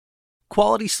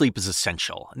Quality sleep is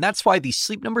essential, and that's why the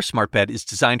Sleep Number Smart Bed is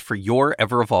designed for your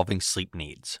ever-evolving sleep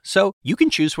needs. So you can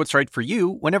choose what's right for you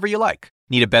whenever you like.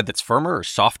 Need a bed that's firmer or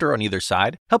softer on either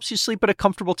side? Helps you sleep at a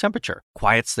comfortable temperature.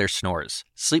 Quiets their snores.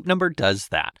 Sleep Number does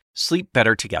that. Sleep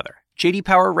better together. J.D.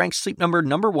 Power ranks Sleep Number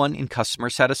 #1 in customer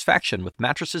satisfaction with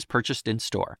mattresses purchased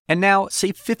in-store. And now,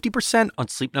 save 50% on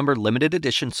Sleep Number limited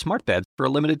edition smart beds for a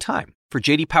limited time. For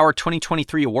J.D. Power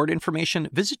 2023 award information,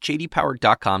 visit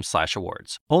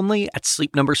jdpower.com/awards. Only at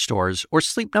Sleep Number stores or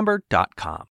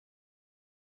sleepnumber.com.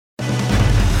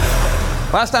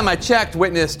 Last time I checked,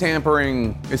 witness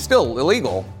tampering is still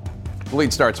illegal. The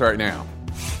lead starts right now.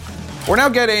 We're now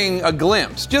getting a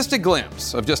glimpse, just a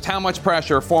glimpse, of just how much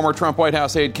pressure former Trump White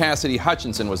House aide Cassidy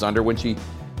Hutchinson was under when she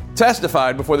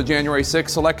testified before the January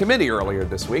 6th Select Committee earlier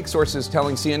this week. Sources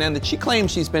telling CNN that she claims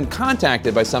she's been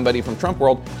contacted by somebody from Trump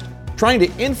world trying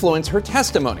to influence her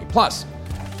testimony. Plus,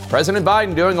 President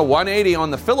Biden doing a 180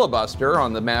 on the filibuster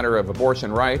on the matter of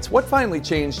abortion rights. What finally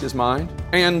changed his mind?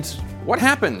 And what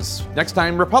happens next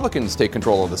time Republicans take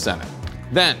control of the Senate?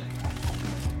 Then,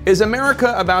 is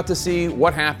America about to see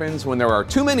what happens when there are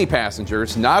too many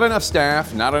passengers, not enough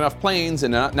staff, not enough planes,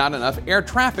 and not enough air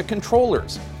traffic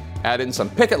controllers? Add in some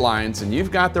picket lines, and you've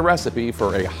got the recipe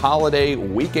for a holiday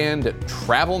weekend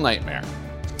travel nightmare.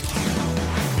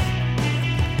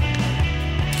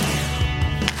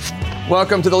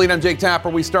 Welcome to The Lead. I'm Jake Tapper.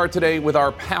 We start today with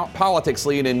our politics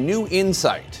lead and new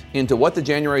insight into what the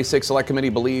January 6th Select Committee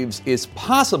believes is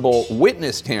possible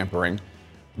witness tampering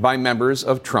by members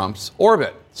of Trump's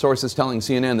orbit. Sources telling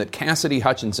CNN that Cassidy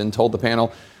Hutchinson told the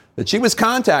panel that she was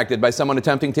contacted by someone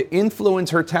attempting to influence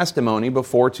her testimony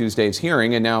before Tuesday's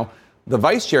hearing. And now the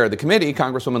vice chair of the committee,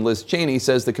 Congresswoman Liz Cheney,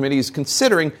 says the committee is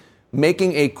considering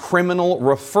making a criminal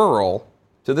referral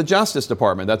to the Justice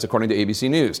Department. That's according to ABC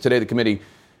News. Today, the committee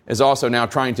is also now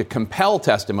trying to compel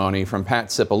testimony from Pat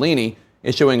Cipollini,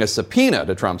 issuing a subpoena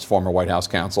to Trump's former White House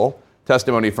counsel.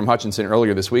 Testimony from Hutchinson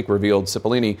earlier this week revealed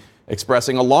Cipollini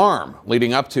expressing alarm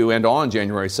leading up to and on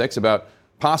January 6 about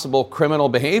possible criminal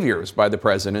behaviors by the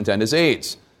president and his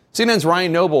aides. CNN's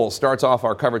Ryan Noble starts off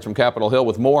our coverage from Capitol Hill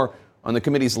with more on the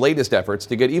committee's latest efforts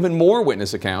to get even more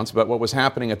witness accounts about what was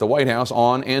happening at the White House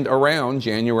on and around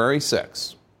January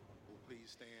 6.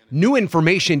 New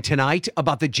information tonight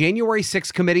about the January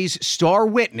 6 committee's star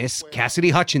witness,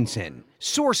 Cassidy Hutchinson.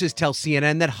 Sources tell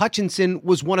CNN that Hutchinson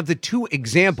was one of the two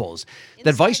examples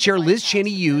that Vice Chair Liz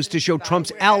Cheney used to show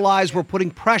Trump's allies were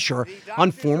putting pressure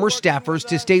on former staffers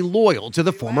to stay loyal to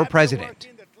the former president.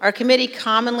 Our committee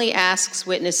commonly asks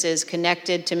witnesses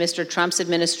connected to Mr. Trump's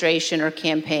administration or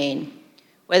campaign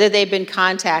whether they've been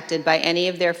contacted by any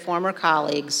of their former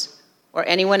colleagues or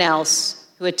anyone else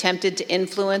who attempted to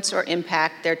influence or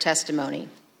impact their testimony.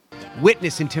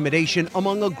 Witness intimidation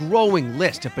among a growing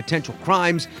list of potential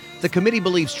crimes the committee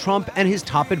believes Trump and his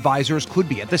top advisors could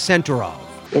be at the center of.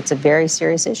 It's a very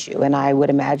serious issue, and I would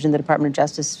imagine the Department of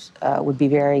Justice would be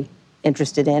very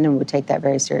interested in and would take that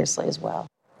very seriously as well.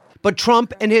 But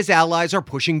Trump and his allies are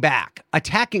pushing back,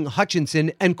 attacking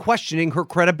Hutchinson and questioning her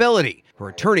credibility, her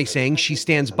attorney saying she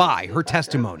stands by her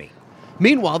testimony.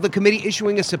 Meanwhile, the committee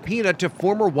issuing a subpoena to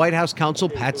former White House counsel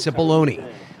Pat Cipollini,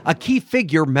 a key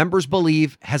figure members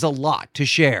believe has a lot to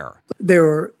share. There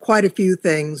were quite a few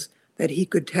things that he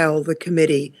could tell the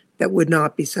committee that would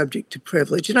not be subject to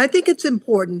privilege. And I think it's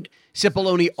important.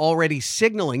 Cipollini already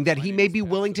signaling that he may be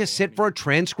willing to sit for a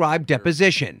transcribed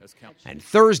deposition. And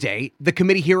Thursday, the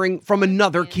committee hearing from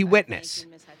another key witness,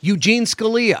 Eugene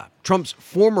Scalia, Trump's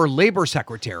former labor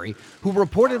secretary, who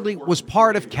reportedly was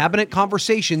part of cabinet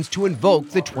conversations to invoke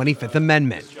the 25th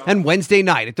Amendment. And Wednesday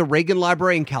night at the Reagan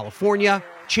Library in California,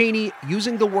 Cheney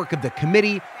using the work of the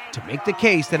committee to make the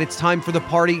case that it's time for the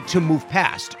party to move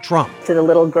past Trump. To the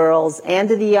little girls and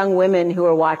to the young women who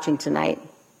are watching tonight,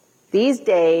 these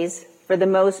days, for the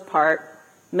most part,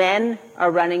 men are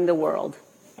running the world,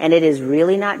 and it is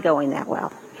really not going that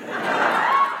well.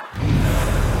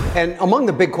 And among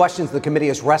the big questions the committee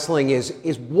is wrestling is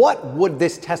what would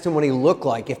this testimony look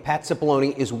like if Pat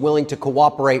Cipollini is willing to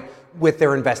cooperate with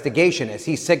their investigation? As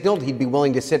he signaled, he'd be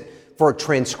willing to sit for a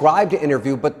transcribed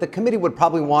interview, but the committee would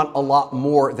probably want a lot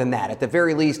more than that. At the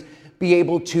very least, be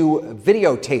able to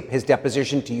videotape his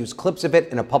deposition, to use clips of it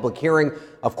in a public hearing.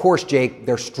 Of course, Jake,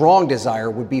 their strong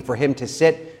desire would be for him to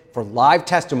sit for live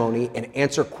testimony and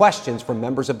answer questions from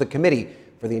members of the committee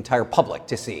for the entire public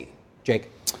to see. Jake.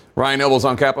 Ryan Noble's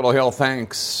on Capitol Hill.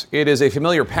 Thanks. It is a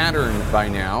familiar pattern by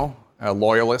now. A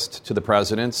loyalist to the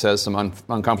president says some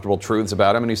uncomfortable truths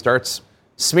about him, and he starts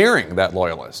smearing that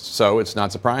loyalist. So it's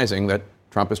not surprising that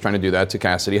Trump is trying to do that to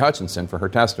Cassidy Hutchinson for her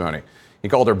testimony. He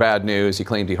called her bad news. He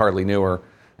claimed he hardly knew her.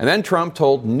 And then Trump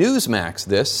told Newsmax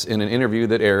this in an interview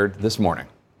that aired this morning.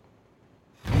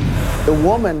 The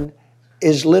woman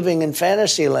is living in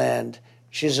fantasy land.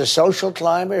 She's a social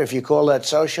climber, if you call that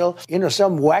social. You know,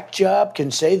 some whack job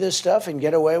can say this stuff and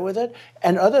get away with it.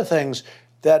 And other things,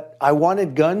 that I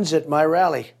wanted guns at my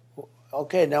rally.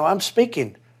 Okay, now I'm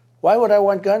speaking. Why would I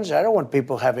want guns? I don't want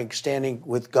people standing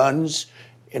with guns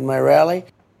in my rally.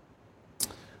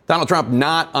 Donald Trump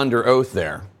not under oath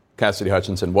there. Cassidy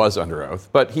Hutchinson was under oath,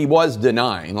 but he was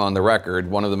denying on the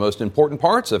record one of the most important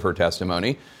parts of her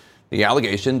testimony, the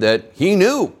allegation that he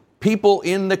knew people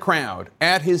in the crowd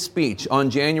at his speech on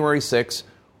January 6th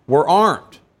were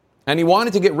armed. And he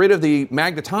wanted to get rid of the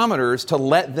magnetometers to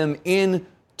let them in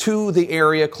to the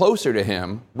area closer to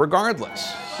him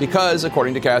regardless. Because,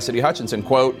 according to Cassidy Hutchinson,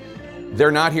 quote, "They're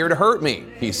not here to hurt me,"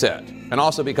 he said. And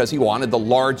also because he wanted the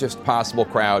largest possible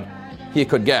crowd he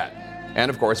could get. And,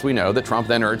 of course, we know that Trump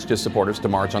then urged his supporters to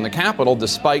march on the Capitol,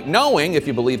 despite knowing, if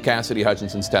you believe Cassidy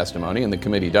Hutchinson's testimony, and the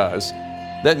committee does,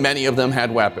 that many of them had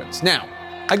weapons. Now,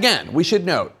 again, we should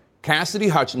note, Cassidy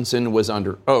Hutchinson was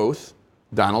under oath.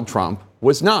 Donald Trump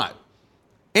was not.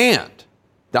 And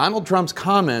Donald Trump's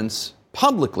comments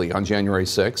publicly on January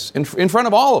 6th, in front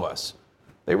of all of us,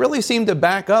 they really seem to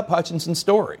back up Hutchinson's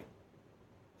story.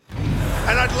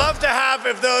 And I'd love to have,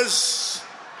 if those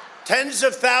tens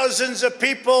of thousands of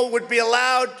people would be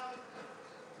allowed,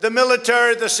 the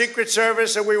military, the Secret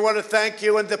Service, and we want to thank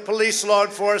you, and the police, law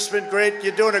enforcement, great,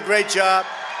 you're doing a great job.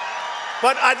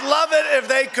 But I'd love it if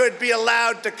they could be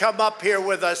allowed to come up here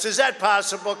with us. Is that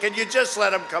possible? Can you just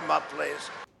let them come up, please?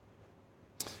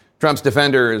 Trump's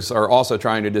defenders are also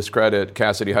trying to discredit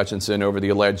Cassidy Hutchinson over the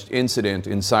alleged incident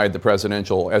inside the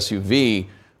presidential SUV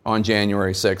on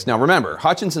January 6th. Now, remember,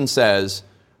 Hutchinson says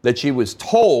that she was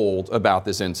told about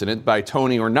this incident by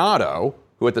Tony Ornato,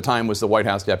 who at the time was the White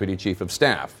House Deputy Chief of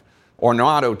Staff.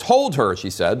 Ornato told her, she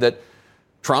said, that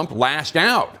Trump lashed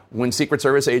out when Secret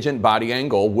Service agent Bobby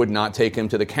Engel would not take him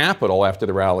to the Capitol after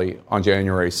the rally on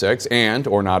January 6th. And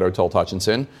Ornato told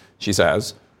Hutchinson, she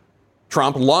says,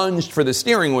 Trump lunged for the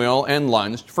steering wheel and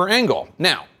lunged for Engel.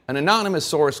 Now, an anonymous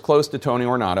source close to Tony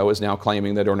Ornato is now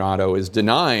claiming that Ornato is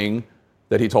denying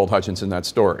that he told Hutchinson that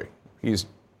story. He's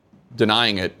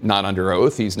denying it not under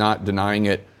oath. He's not denying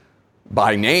it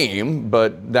by name,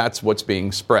 but that's what's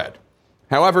being spread.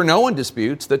 However, no one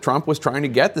disputes that Trump was trying to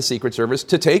get the Secret Service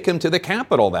to take him to the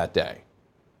Capitol that day.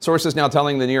 Sources now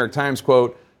telling the New York Times,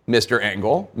 quote, Mr.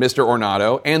 Engel, Mr.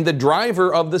 Ornato, and the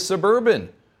driver of the Suburban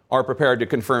are prepared to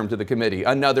confirm to the committee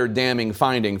another damning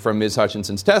finding from Ms.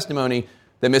 Hutchinson's testimony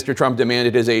that Mr. Trump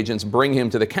demanded his agents bring him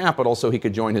to the Capitol so he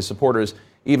could join his supporters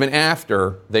even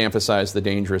after they emphasized the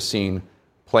dangerous scene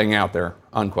playing out there,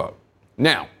 unquote.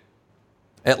 Now,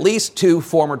 at least two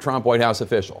former Trump White House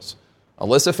officials,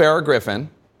 Alyssa Farah Griffin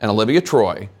and Olivia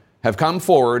Troy, have come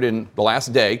forward in the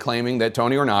last day claiming that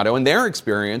Tony Ornato, in their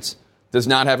experience, does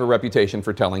not have a reputation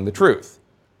for telling the truth.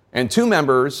 And two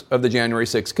members of the January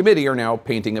 6th committee are now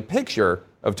painting a picture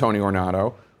of Tony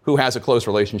Ornato, who has a close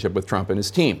relationship with Trump and his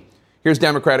team. Here's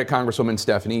Democratic Congresswoman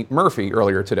Stephanie Murphy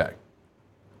earlier today.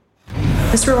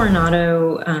 Mr.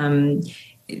 Ornato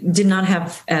did not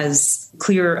have as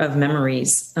clear of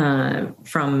memories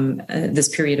from this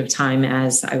period of time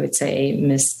as I would say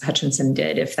Ms. Hutchinson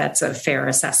did, if that's a fair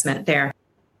assessment there.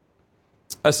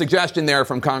 A suggestion there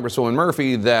from Congresswoman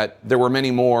Murphy that there were many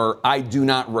more I do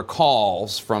not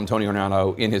recalls from Tony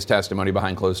Ornato in his testimony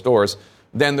behind closed doors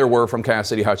than there were from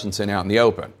Cassidy Hutchinson out in the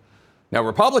open. Now,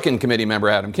 Republican committee member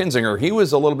Adam Kinzinger, he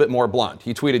was a little bit more blunt.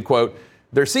 He tweeted, quote,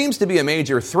 there seems to be a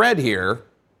major thread here.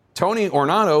 Tony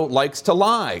Ornato likes to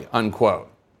lie, unquote.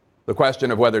 The question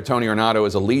of whether Tony Ornato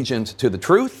is allegiant to the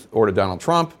truth or to Donald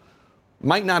Trump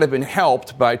might not have been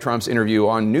helped by Trump's interview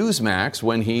on Newsmax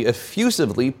when he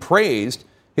effusively praised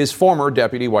his former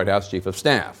deputy White House chief of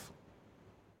staff.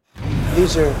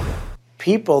 These are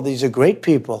people. These are great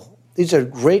people. These are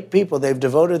great people. They've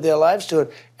devoted their lives to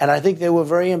it. And I think they were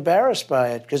very embarrassed by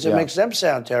it because it makes them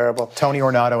sound terrible. Tony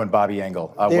Ornato and Bobby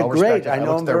Engel. They're great. I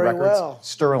know them very records. well.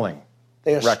 Sterling.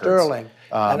 They are records. sterling.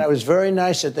 And I was very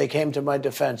nice that they came to my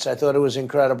defense. I thought it was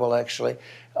incredible, actually,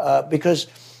 because,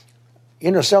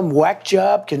 you know, some whack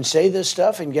job can say this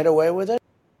stuff and get away with it.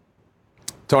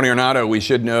 Tony Ornato, we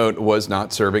should note, was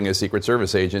not serving as Secret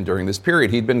Service agent during this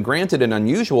period. He'd been granted an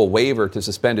unusual waiver to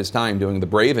suspend his time doing the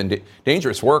brave and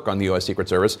dangerous work on the U.S. Secret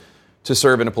Service to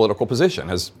serve in a political position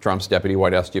as Trump's deputy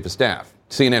White House chief of staff.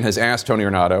 CNN has asked Tony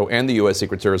Ornato and the U.S.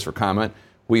 Secret Service for comment.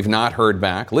 We've not heard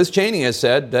back. Liz Cheney has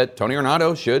said that Tony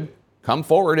Ornato should come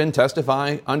forward and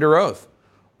testify under oath.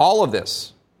 All of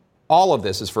this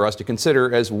is for us to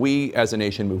consider as we as a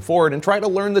nation move forward and try to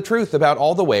learn the truth about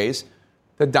all the ways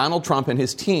that Donald Trump and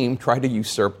his team tried to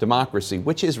usurp democracy,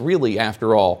 which is really,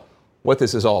 after all, what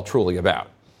this is all truly about.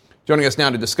 Joining us now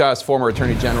to discuss, former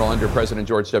Attorney General under President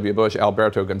George W. Bush,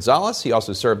 Alberto Gonzales. He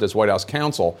also served as White House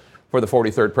counsel for the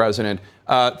 43rd president.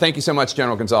 Thank you so much,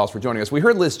 General Gonzales, for joining us. We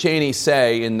heard Liz Cheney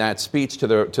say in that speech to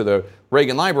the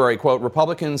Reagan Library, quote,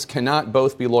 Republicans cannot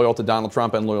both be loyal to Donald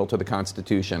Trump and loyal to the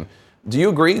Constitution. Do you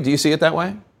agree? Do you see it that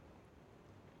way?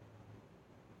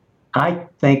 I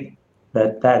think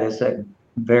that is a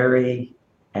very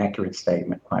accurate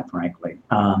statement, quite frankly.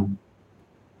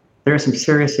 There are some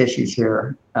serious issues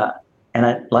here, and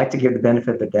I'd like to give the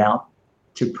benefit of the doubt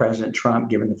to President Trump,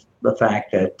 given the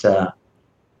fact that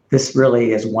this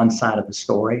really is one side of the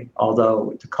story.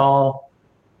 Although to call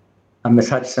Ms.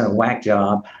 Hutchinson a whack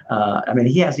job,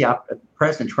 he has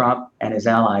President Trump and his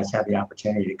allies have the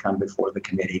opportunity to come before the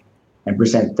committee and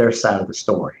present their side of the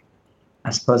story. I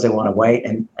suppose they want to wait,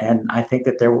 and I think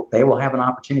that they will have an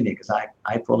opportunity, because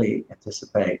I fully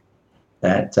anticipate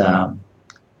that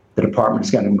the department is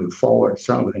going to move forward,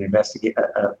 certainly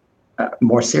with a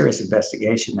more serious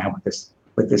investigation now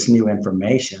with this new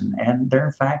information. And there,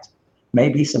 in fact, may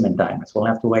be some indictments. We'll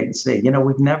have to wait and see.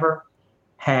 We've never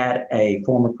had a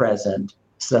former president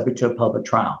subject to a public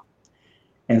trial.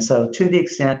 And so to the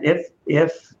extent,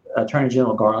 if Attorney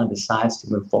General Garland decides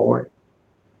to move forward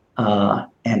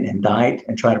and indict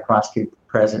and try to prosecute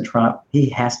President Trump, he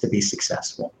has to be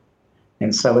successful.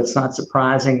 And so it's not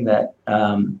surprising that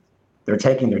they're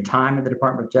taking their time in the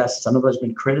Department of Justice. Some of there's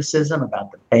been criticism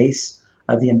about the pace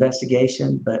of the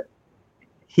investigation, but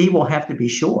he will have to be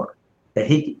sure that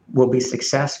he will be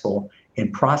successful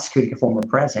in prosecuting a former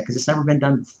president, because it's never been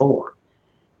done before.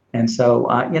 And so,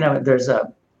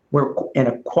 we're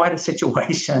in quite a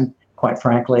situation, quite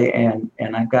frankly, and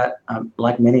I've got,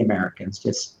 like many Americans,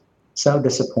 just so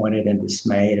disappointed and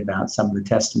dismayed about some of the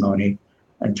testimony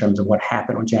in terms of what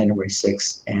happened on January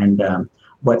 6th and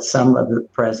what some of the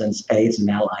president's aides and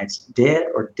allies did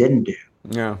or didn't do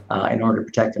in order to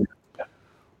protect him.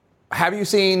 Have you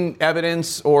seen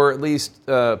evidence, or at least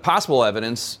possible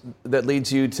evidence, that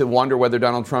leads you to wonder whether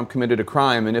Donald Trump committed a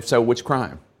crime, and if so, which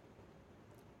crime?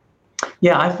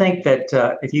 Yeah, I think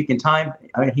that if you can time,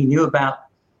 he knew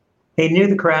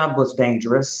the crowd was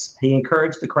dangerous. He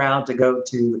encouraged the crowd to go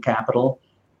to the Capitol,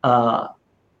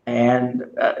 and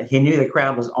he knew the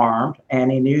crowd was armed,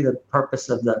 and he knew the purpose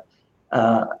of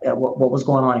what was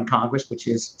going on in Congress, which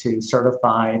is to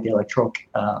certify the electoral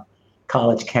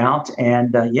college count.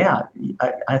 And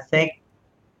I think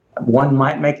one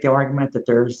might make the argument that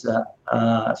there's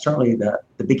certainly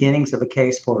the beginnings of a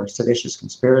case for seditious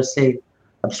conspiracy,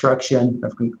 obstruction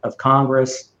of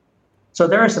Congress. So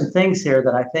there are some things here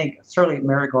that I think certainly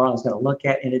Merrick Garland is going to look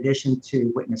at, in addition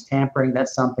to witness tampering.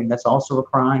 That's something that's also a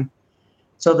crime.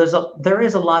 So there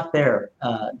is a lot there,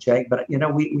 Jake, but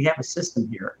we have a system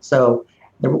here. So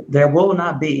there will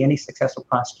not be any successful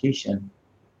prosecution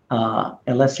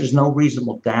unless there's no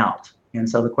reasonable doubt. And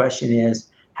so the question is,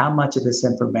 how much of this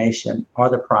information are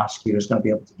the prosecutors going to be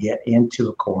able to get into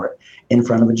a court in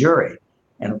front of a jury?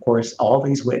 And of course, all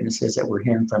these witnesses that we're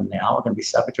hearing from now are going to be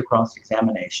subject to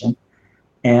cross-examination.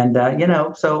 And,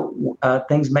 so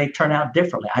things may turn out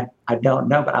differently. I don't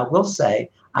know, but I will say,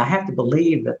 I have to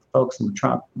believe that the folks in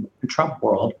the Trump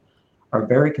world are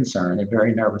very concerned. They're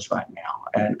very nervous right now.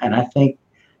 And I think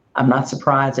I'm not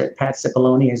surprised that Pat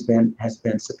Cipollone has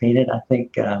been subpoenaed. I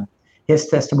think his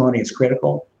testimony is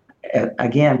critical.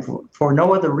 Again, for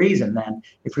no other reason than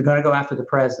if you're going to go after the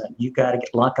president, you've got to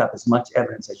lock up as much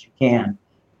evidence as you can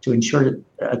to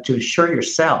assure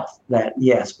yourself that,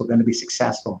 yes, we're going to be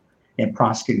successful in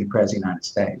prosecuting the president of the United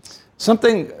States.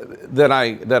 Something that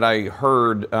I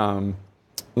heard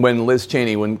when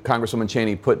Congresswoman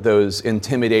Cheney put those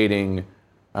intimidating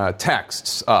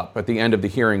texts up at the end of the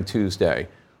hearing Tuesday,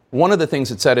 one of the things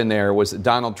it said in there was that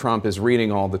Donald Trump is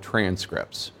reading all the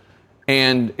transcripts.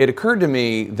 And it occurred to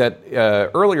me that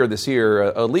earlier this year,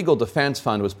 a legal defense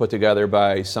fund was put together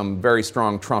by some very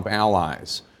strong Trump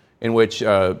allies, in which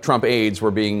Trump aides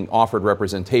were being offered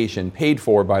representation paid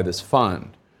for by this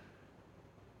fund.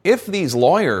 If these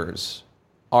lawyers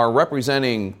are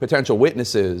representing potential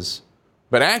witnesses,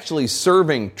 but actually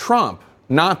serving Trump,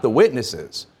 not the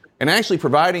witnesses, and actually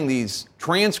providing these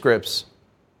transcripts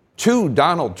to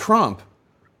Donald Trump,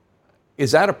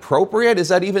 is that appropriate? Is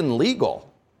that even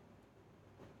legal?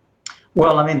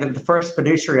 Well, the first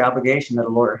fiduciary obligation that a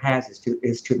lawyer has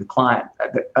is to the client.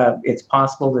 It's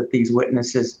possible that these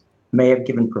witnesses may have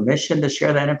given permission to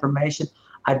share that information.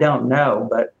 I don't know,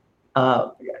 but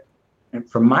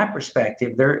from my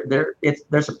perspective,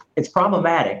 it's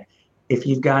problematic if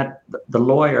you've got the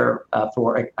lawyer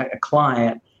for a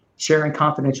client sharing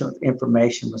confidential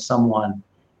information with someone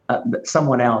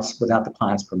someone else without the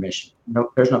client's permission.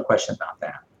 No, there's no question about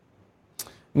that.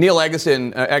 Neil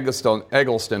Eggleston,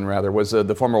 was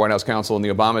the former White House counsel in the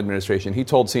Obama administration. He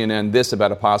told CNN this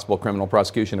about a possible criminal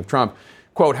prosecution of Trump.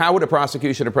 Quote, how would a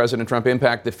prosecution of President Trump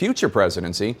impact the future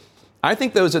presidency? I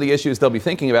think those are the issues they'll be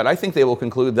thinking about. I think they will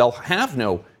conclude they'll have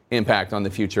no impact on the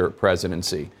future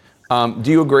presidency. Do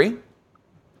you agree?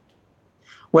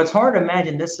 Well, it's hard to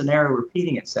imagine this scenario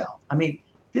repeating itself. I mean,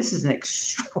 this is an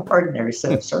extraordinary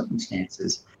set of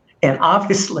circumstances. And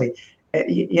obviously,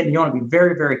 you want to be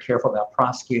very, very careful about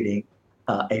prosecuting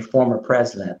a former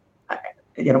president.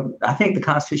 I think the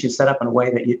Constitution is set up in a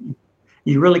way that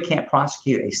you really can't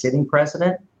prosecute a sitting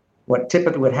president. What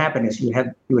typically would happen is you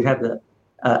would have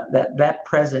that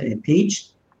president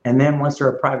impeached, and then once they're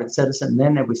a private citizen,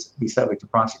 then they would be subject to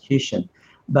prosecution.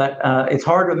 But it's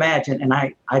hard to imagine, and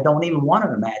I don't even want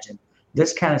to imagine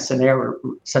this kind of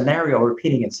scenario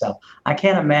repeating itself. I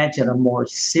can't imagine a more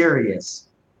serious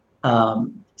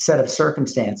set of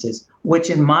circumstances, which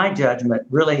in my judgment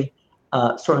really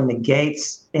sort of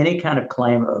negates any kind of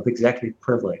claim of executive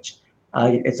privilege.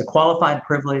 It's a qualified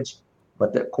privilege.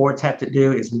 What the courts have to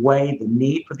do is weigh the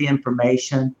need for the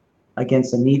information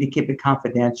against the need to keep it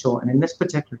confidential. And in this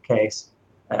particular case,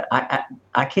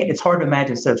 I can't. It's hard to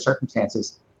imagine a set of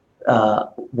circumstances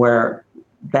where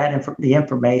the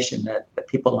information that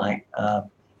people like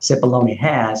Cipollone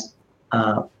has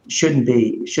shouldn't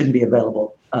be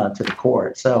available to the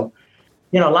court. So,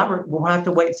 we'll have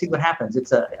to wait and see what happens.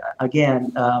 It's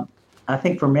I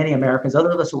think for many Americans,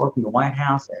 other of us who work in the White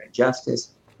House and at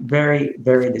Justice, very,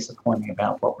 very disappointing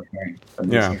about what we're hearing from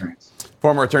these hearings.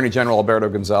 Former Attorney General Alberto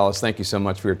Gonzales, thank you so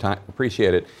much for your time.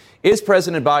 Appreciate it. Is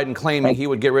President Biden claiming he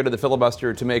would get rid of the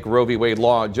filibuster to make Roe v. Wade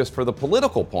law just for the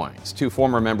political points? Two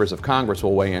former members of Congress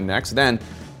will weigh in next. Then,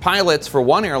 pilots for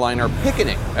one airline are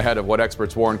picketing ahead of what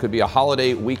experts warn could be a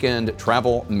holiday weekend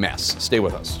travel mess. Stay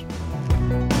with us.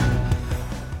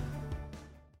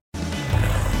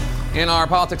 In our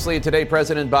politics lead today,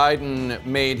 President Biden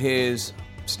made his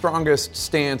strongest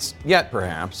stance yet,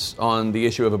 perhaps, on the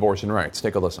issue of abortion rights.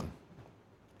 Take a listen.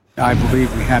 I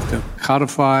believe we have to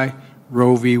codify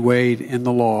Roe v. Wade in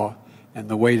the law, and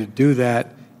the way to do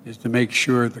that is to make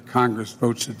sure the Congress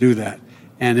votes to do that.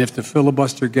 And if the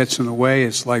filibuster gets in the way,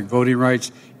 it's like voting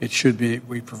rights. It should be,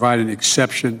 we provide an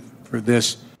exception for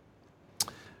this.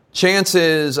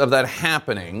 Chances of that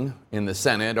happening in the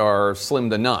Senate are slim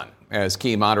to none, as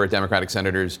key moderate Democratic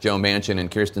Senators Joe Manchin and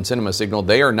Kyrsten Sinema signaled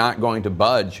they are not going to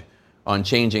budge on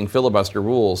changing filibuster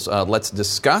rules. Let's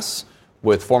discuss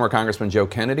with former Congressman Joe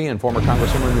Kennedy and former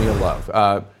Congresswoman Mia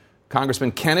Love.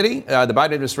 Congressman Kennedy, the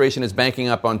Biden administration is banking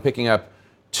up on picking up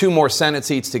 2 more Senate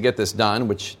seats to get this done,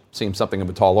 which seems something of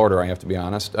a tall order, I have to be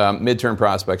honest. Midterm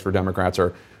prospects for Democrats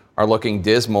are looking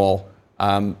dismal.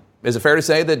 Is it fair to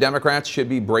say that Democrats should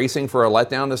be bracing for a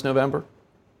letdown this November?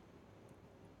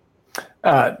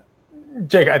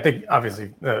 Jake, I think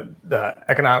obviously the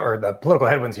economic or the political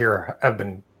headwinds here have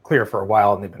been clear for a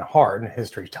while, and they've been hard, and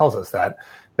history tells us that.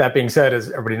 That being said,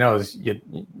 as everybody knows,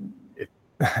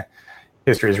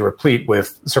 history is replete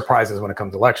with surprises when it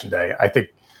comes to Election Day. I think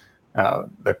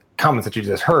the comments that you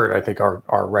just heard, I think,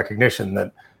 are recognition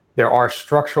that there are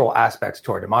structural aspects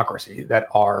to our democracy that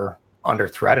are under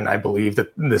threat, and I believe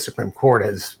that the Supreme Court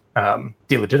has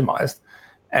delegitimized.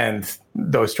 And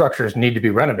those structures need to be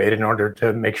renovated in order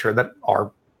to make sure that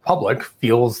our public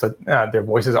feels that their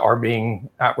voices are being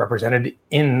represented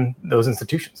in those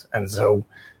institutions. And so,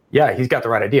 yeah, he's got the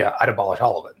right idea. I'd abolish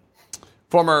all of it.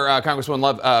 Former Congresswoman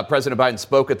Love, President Biden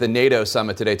spoke at the NATO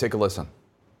summit today. Take a listen.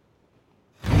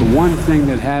 The one thing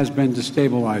that has been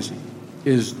destabilizing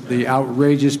is the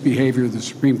outrageous behavior of the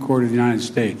Supreme Court of the United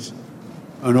States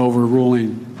in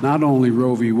overruling not only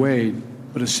Roe v. Wade,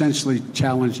 but essentially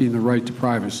challenging the right to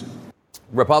privacy.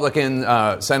 Republican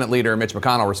Senate leader Mitch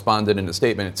McConnell responded in a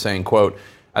statement saying, quote,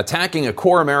 attacking a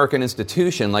core American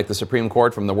institution like the Supreme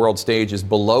Court from the world stage is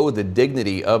below the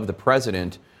dignity of the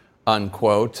president,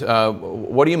 unquote.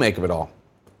 What do you make of it all?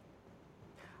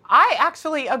 I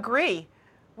actually agree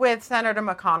with Senator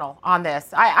McConnell on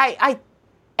this.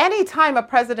 Anytime a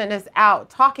president is out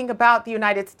talking about the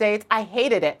United States, I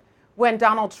hated it when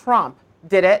Donald Trump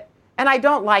did it, and I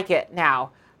don't like it now.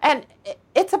 And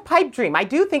it's a pipe dream. I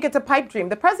do think it's a pipe dream.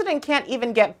 The president can't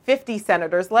even get 50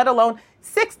 senators, let alone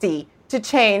 60, to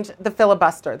change the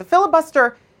filibuster. The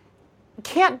filibuster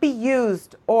can't be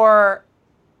used, or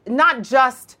not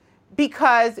just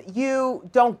because you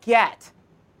don't get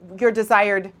your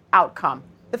desired outcome.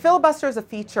 The filibuster is a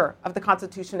feature of the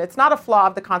Constitution. It's not a flaw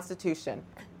of the Constitution.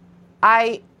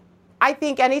 I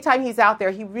think anytime he's out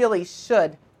there, he really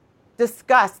should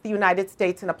discuss the United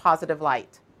States in a positive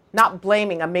light. not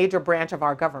blaming a major branch of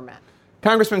our government.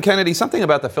 Congressman Kennedy, something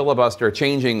about the filibuster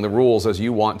changing the rules as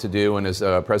you want to do, and as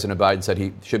President Biden said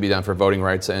he should be done for voting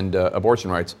rights and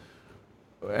abortion rights.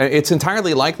 It's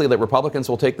entirely likely that Republicans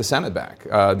will take the Senate back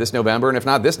this November, and if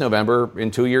not this November,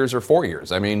 in 2 years or 4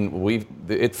 years. I mean,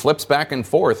 it flips back and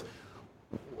forth.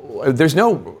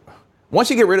 Once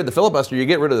you get rid of the filibuster, you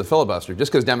get rid of the filibuster.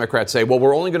 Just because Democrats say, well,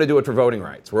 we're only going to do it for voting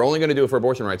rights, we're only going to do it for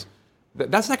abortion rights,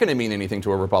 that's not going to mean anything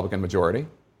to a Republican majority.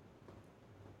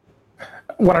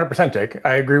 100%, Jake.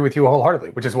 I agree with you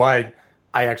wholeheartedly, which is why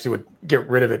I actually would get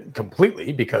rid of it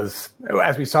completely, because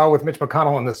as we saw with Mitch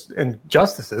McConnell and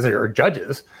justices or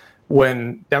judges,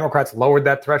 when Democrats lowered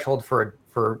that threshold for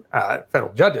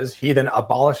federal judges, he then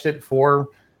abolished it for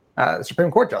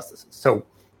Supreme Court justices. So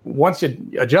once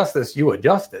you adjust this, you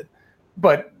adjust it.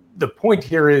 But the point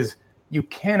here is you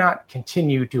cannot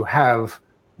continue to have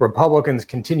Republicans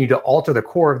continue to alter the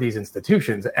core of these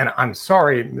institutions. And I'm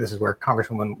sorry, this is where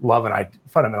Congresswoman Love and I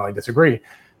fundamentally disagree.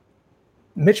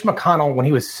 Mitch McConnell, when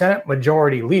he was Senate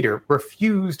Majority Leader,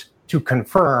 refused to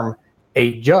confirm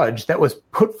a judge that was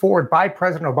put forward by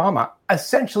President Obama,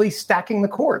 essentially stacking the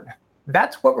court.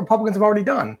 That's what Republicans have already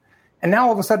done. And now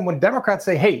all of a sudden, when Democrats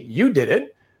say, hey, you did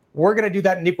it, we're going to do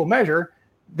that in equal measure,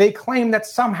 they claim that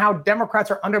somehow Democrats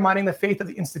are undermining the faith of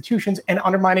the institutions and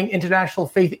undermining international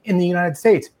faith in the United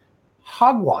States.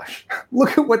 Hogwash.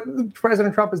 Look at what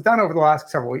President Trump has done over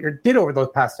the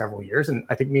past several years. And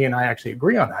I think me and I actually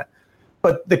agree on that.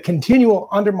 But the continual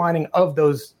undermining of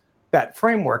that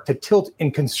framework to tilt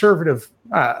in conservative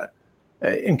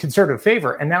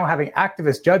favor, and now having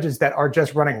activist judges that are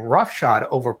just running roughshod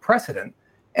over precedent,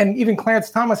 and even Clarence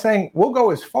Thomas saying, we'll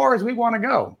go as far as we want to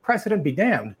go. Precedent be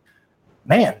damned.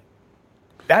 Man,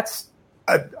 that's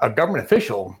a government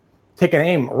official taking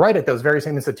aim right at those very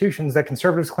same institutions that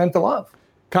conservatives claim to love.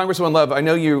 Congresswoman Love, I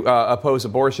know you oppose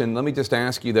abortion. Let me just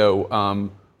ask you,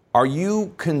 though, are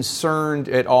you concerned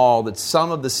at all that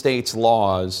some of the state's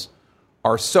laws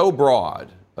are so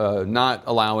broad, not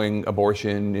allowing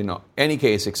abortion in any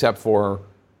case except for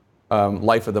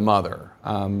life of the mother?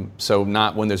 So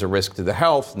not when there's a risk to the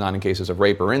health, not in cases of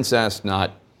rape or incest,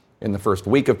 not in the first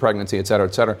week of pregnancy, et cetera,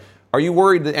 et cetera. Are you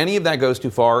worried that any of that goes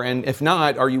too far? And if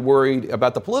not, are you worried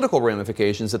about the political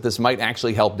ramifications that this might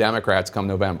actually help Democrats come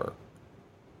November?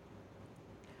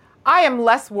 I am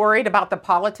less worried about the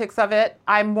politics of it.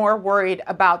 I'm more worried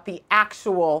about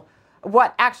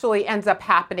what actually ends up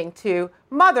happening to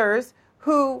mothers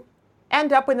who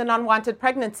end up with an unwanted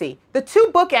pregnancy. The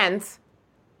two bookends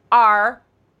are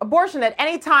abortion at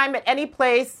any time, at any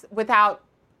place, without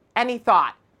any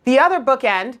thought. The other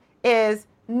bookend is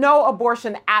no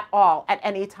abortion at all, at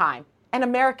any time. And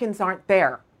Americans aren't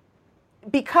there.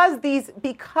 Because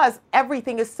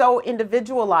everything is so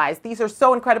individualized, these are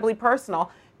so incredibly personal,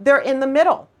 they're in the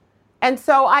middle. And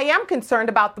so I am concerned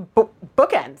about the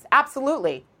bookends,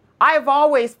 absolutely. I have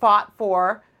always fought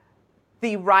for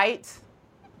the right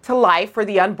to life for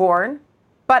the unborn,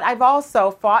 but I've also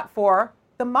fought for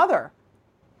the mother.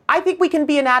 I think we can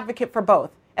be an advocate for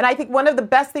both. And I think one of the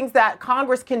best things that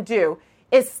Congress can do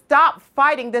is stop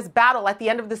fighting this battle at the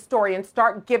end of the story and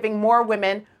start giving more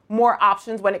women more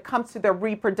options when it comes to their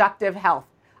reproductive health.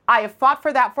 I have fought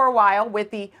for that for a while with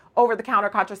the over-the-counter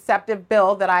contraceptive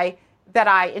bill that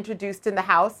I introduced in the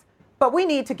House, but we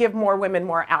need to give more women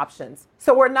more options.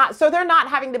 So they're not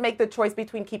having to make the choice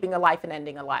between keeping a life and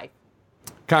ending a life.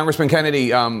 Congressman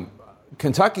Kennedy,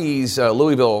 Kentucky's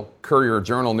Louisville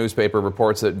Courier-Journal newspaper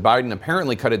reports that Biden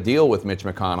apparently cut a deal with Mitch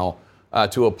McConnell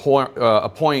to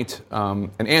appoint an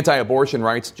anti-abortion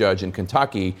rights judge in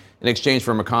Kentucky in exchange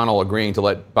for McConnell agreeing to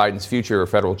let Biden's future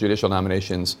federal judicial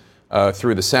nominations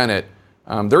through the Senate.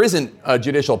 There isn't a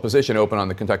judicial position open on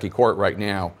the Kentucky court right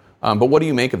now, but what do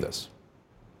you make of this?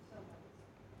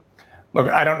 Look,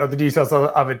 I don't know the details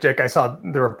of it, Jake. I saw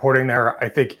the reporting there. I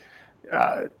think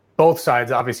both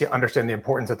sides obviously understand the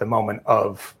importance at the moment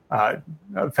of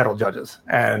federal judges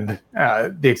and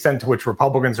the extent to which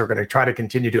Republicans are going to try to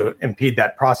continue to impede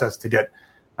that process to get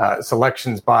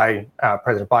selections by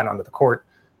President Biden onto the court.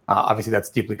 Obviously, that's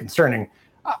deeply concerning.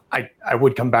 I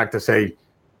would come back to say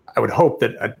I would hope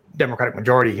that a Democratic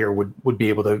majority here would be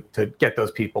able to get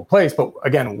those people placed. But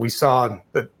again, we saw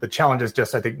the challenges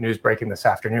just, I think, news breaking this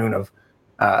afternoon of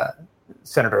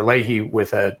Senator Leahy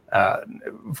with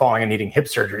falling and needing hip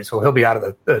surgery. So he'll be out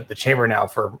of the chamber now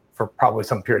for probably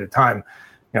some period of time.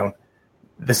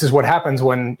 This is what happens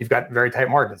when you've got very tight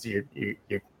margins. You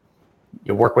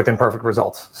work with imperfect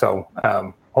results. So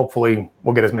hopefully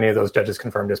we'll get as many of those judges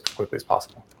confirmed as quickly as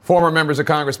possible. Former members of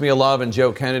Congress Mia Love and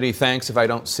Joe Kennedy, thanks. If I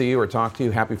don't see you or talk to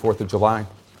you, happy 4th of July.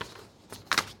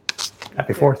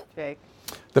 Happy 4th. Jake.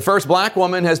 The first black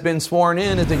woman has been sworn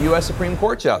in as the U.S. Supreme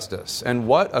Court Justice. And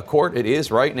what a court it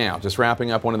is right now. Just wrapping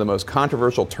up one of the most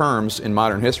controversial terms in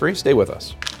modern history. Stay with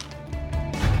us.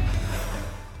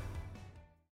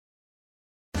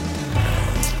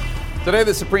 Today,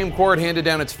 the Supreme Court handed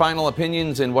down its final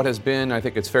opinions in what has been, I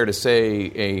think it's fair to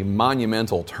say, a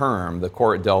monumental term. The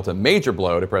court dealt a major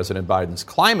blow to President Biden's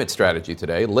climate strategy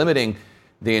today, limiting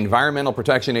the Environmental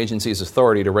Protection Agency's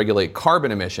authority to regulate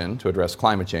carbon emission to address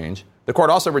climate change. The court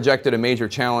also rejected a major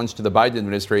challenge to the Biden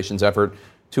administration's effort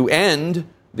to end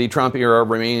the Trump-era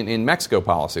Remain in Mexico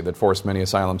policy that forced many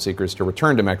asylum seekers to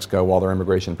return to Mexico while their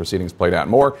immigration proceedings played out.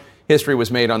 More history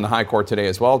was made on the high court today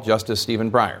as well. Justice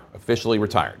Stephen Breyer officially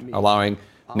retired, allowing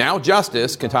now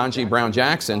Justice Ketanji Brown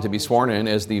Jackson to be sworn in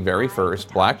as the very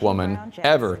first black woman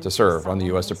ever to serve on the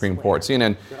U.S. Supreme Court.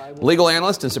 CNN legal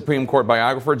analyst and Supreme Court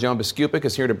biographer Joan Biskupic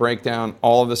is here to break down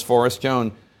all of this for us.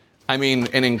 Joan, I mean,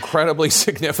 an incredibly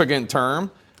significant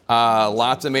term,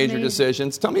 lots of major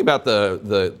decisions. Tell me about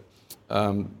the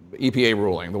EPA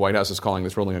ruling. The White House is calling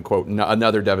this ruling a, quote,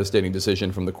 another devastating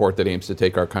decision from the court that aims to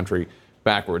take our country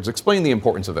backwards. Explain the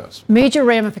importance of this. Major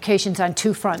ramifications on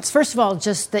two fronts. First of all,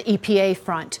 just the EPA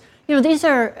front. You know, these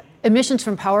are emissions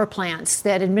from power plants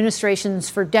that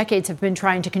administrations for decades have been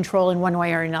trying to control in one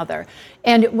way or another.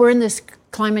 And we're in this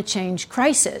climate change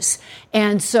crisis.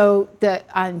 And so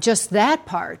on just that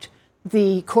part,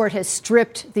 the court has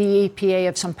stripped the EPA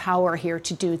of some power here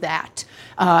to do that.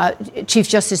 Chief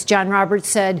Justice John Roberts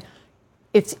said,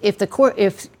 if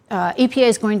EPA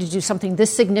is going to do something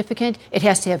this significant, it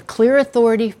has to have clear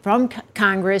authority from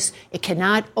Congress. It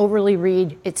cannot overly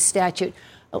read its statute.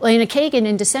 Elena Kagan,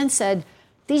 in dissent, said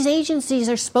these agencies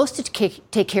are supposed to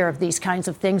take care of these kinds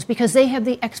of things because they have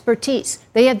the expertise.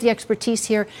 They have the expertise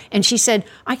here. And she said,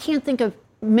 I can't think of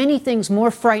many things more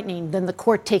frightening than the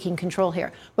court taking control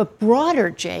here. But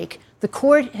broader, Jake, the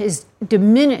court has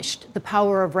diminished the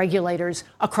power of regulators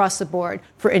across the board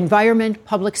for environment,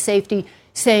 public safety,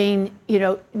 saying, you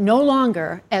know, no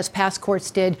longer, as past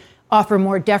courts did, offer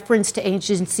more deference to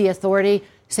agency authority,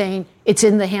 saying it's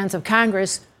in the hands of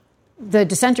Congress. The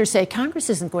dissenters say Congress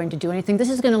isn't going to do anything.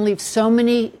 This is going to leave so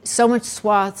much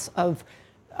swaths of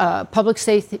public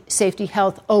safety,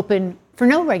 health open for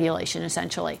no regulation,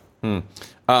 essentially.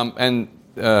 And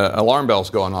alarm bells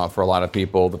going off for a lot of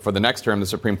people. For the next term, the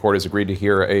Supreme Court has agreed to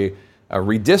hear a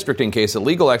redistricting case that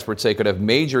legal experts say could have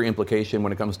major implication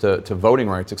when it comes to voting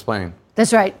rights. Explain.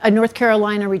 That's right. A North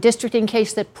Carolina redistricting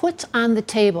case that puts on the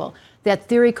table that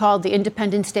theory called the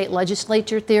independent state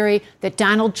legislature theory that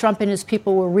Donald Trump and his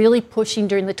people were really pushing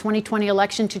during the 2020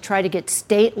 election to try to get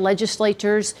state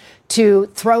legislatures to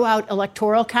throw out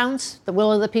electoral counts, the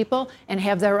will of the people, and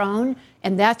have their own.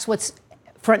 And that's what's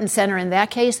front and center in that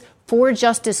case. 4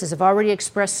 justices have already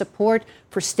expressed support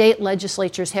for state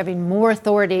legislatures having more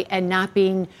authority and not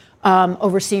being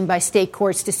overseen by state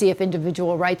courts to see if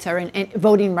individual rights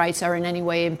voting rights are in any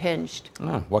way impinged.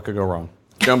 What could go wrong?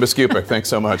 Joan Biskupic, thanks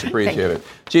so much. Appreciate it.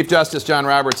 Chief Justice John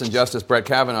Roberts and Justice Brett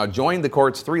Kavanaugh joined the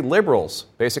court's 3 liberals,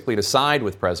 basically to side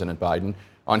with President Biden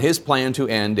on his plan to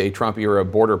end a Trump-era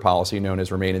border policy known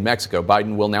as Remain in Mexico.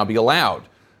 Biden will now be allowed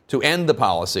to end the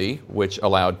policy, which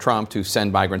allowed Trump to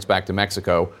send migrants back to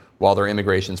Mexico while their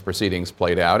immigration proceedings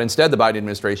played out. Instead, the Biden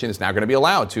administration is now going to be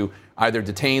allowed to either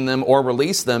detain them or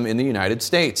release them in the United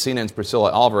States. CNN's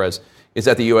Priscilla Alvarez is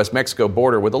at the U.S.-Mexico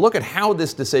border with a look at how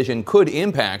this decision could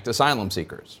impact asylum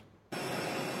seekers.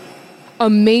 A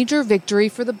major victory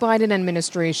for the Biden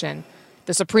administration.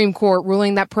 The Supreme Court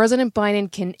ruling that President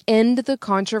Biden can end the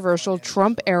controversial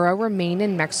Trump-era Remain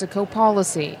in Mexico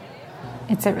policy.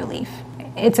 It's a relief.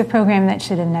 It's a program that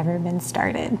should have never been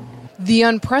started. The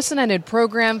unprecedented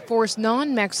program forced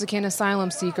non-Mexican asylum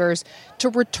seekers to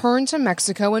return to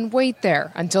Mexico and wait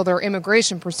there until their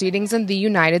immigration proceedings in the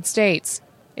United States.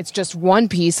 It's just one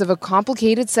piece of a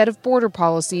complicated set of border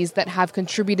policies that have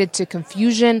contributed to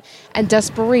confusion and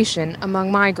desperation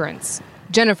among migrants.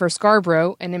 Jennifer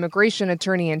Scarborough, an immigration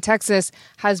attorney in Texas,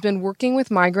 has been working with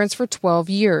migrants for 12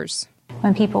 years.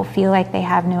 When people feel like they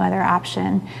have no other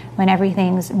option, when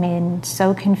everything's been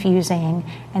so confusing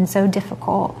and so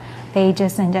difficult, they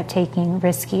just end up taking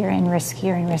riskier and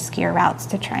riskier and riskier routes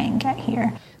to try and get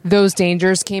here. Those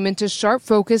dangers came into sharp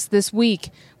focus this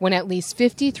week when at least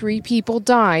 53 people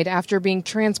died after being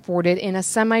transported in a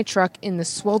semi-truck in the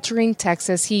sweltering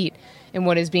Texas heat, in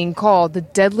what is being called the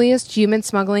deadliest human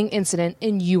smuggling incident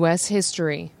in U.S.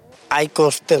 history. There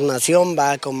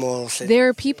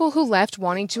are people who left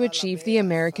wanting to achieve the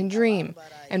American dream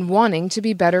and wanting to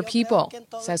be better people,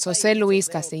 says Jose Luis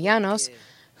Castellanos,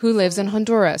 who lives in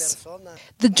Honduras.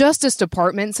 The Justice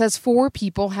Department says 4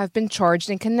 people have been charged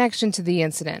in connection to the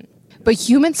incident. But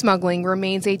human smuggling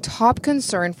remains a top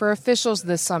concern for officials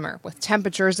this summer, with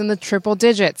temperatures in the triple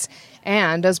digits,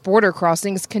 and as border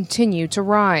crossings continue to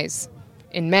rise.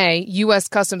 In May, U.S.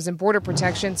 Customs and Border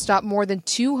Protection stopped more than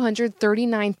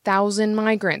 239,000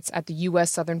 migrants at the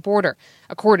U.S. southern border,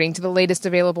 according to the latest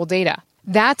available data.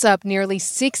 That's up nearly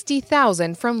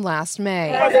 60,000 from last May.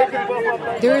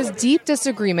 There is deep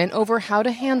disagreement over how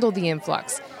to handle the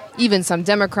influx. Even some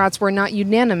Democrats were not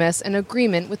unanimous in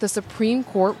agreement with the Supreme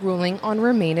Court ruling on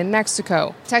Remain in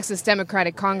Mexico. Texas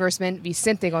Democratic Congressman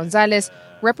Vicente Gonzalez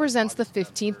represents the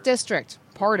 15th District,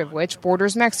 part of which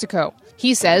borders Mexico.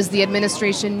 He says the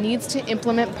administration needs to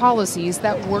implement policies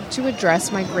that work to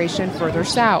address migration further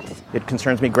south. It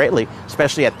concerns me greatly,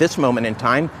 especially at this moment in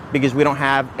time, because we don't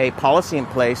have a policy in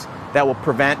place that will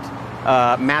prevent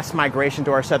mass migration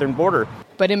to our southern border.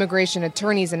 But immigration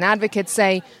attorneys and advocates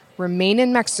say Remain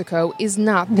in Mexico is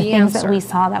not the things answer. that we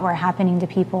saw that were happening to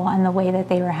people and the way that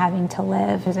they were having to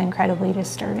live is incredibly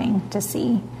disturbing to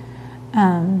see.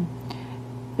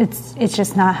 It's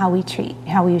just not how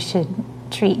we should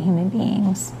treat human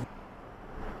beings.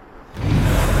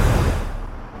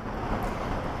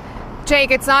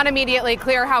 Jake, it's not immediately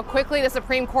clear how quickly the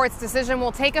Supreme Court's decision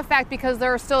will take effect because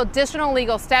there are still additional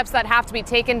legal steps that have to be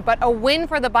taken, but a win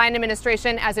for the Biden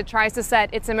administration as it tries to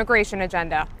set its immigration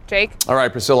agenda. Jake? All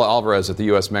right, Priscilla Alvarez at the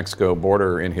U.S.-Mexico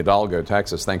border in Hidalgo,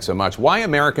 Texas. Thanks so much. Why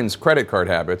Americans' credit card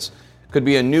habits could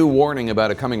be a new warning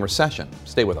about a coming recession.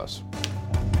 Stay with us.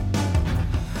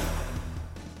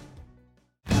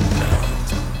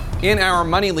 In our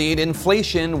money lead,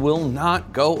 inflation will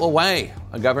not go away.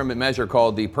 A government measure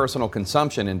called the Personal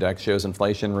Consumption Index shows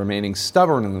inflation remaining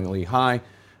stubbornly high.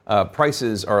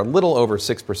 Prices are a little over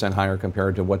 6% higher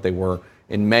compared to what they were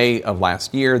in May of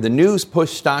last year. The news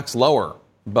pushed stocks lower,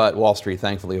 but Wall Street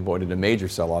thankfully avoided a major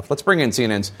sell-off. Let's bring in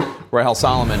CNN's Rahel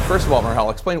Solomon. First of all, Rahel,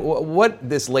 explain what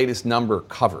this latest number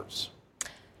covers.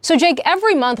 So, Jake,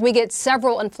 every month we get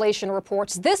several inflation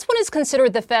reports. This one is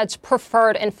considered the Fed's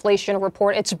preferred inflation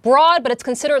report. It's broad, but it's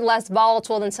considered less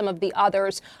volatile than some of the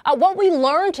others. What we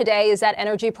learned today is that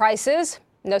energy prices,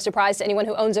 no surprise to anyone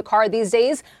who owns a car these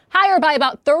days, higher by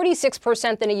about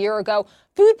 36% than a year ago.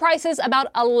 Food prices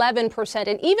about 11%.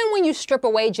 And even when you strip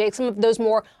away, Jake, some of those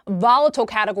more volatile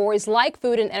categories like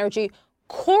food and energy,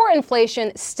 core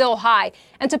inflation still high.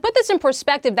 And to put this in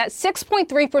perspective, that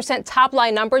 6.3% top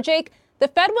line number, Jake, the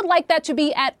Fed would like that to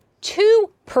be at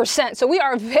 2%. So we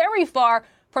are very far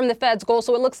from the Fed's goal.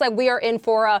 So it looks like we are in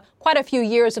for quite a few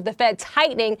years of the Fed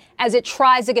tightening as it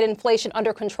tries to get inflation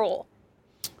under control.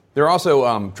 There are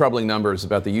also troubling numbers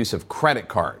about the use of credit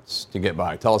cards to get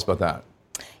by. Tell us about that.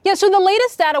 Yeah, so the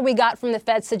latest data we got from the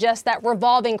Fed suggests that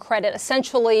revolving credit,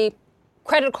 essentially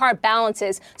credit card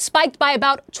balances, spiked by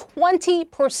about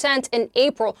 20% in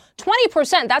April.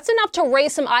 20%, that's enough to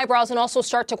raise some eyebrows and also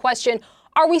start to question,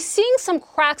 are we seeing some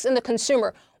cracks in the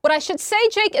consumer? What I should say,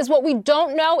 Jake, is what we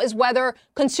don't know is whether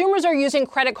consumers are using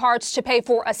credit cards to pay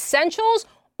for essentials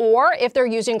or if they're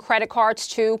using credit cards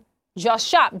to just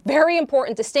shop. Very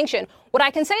important distinction. What I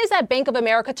can say is that Bank of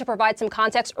America, to provide some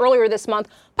context, earlier this month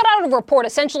put out a report,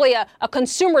 essentially a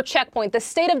consumer checkpoint, the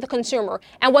state of the consumer.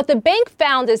 And what the bank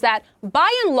found is that, by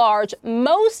and large,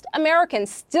 most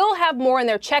Americans still have more in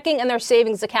their checking and their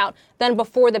savings account than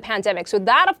before the pandemic. So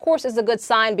that, of course, is a good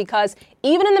sign because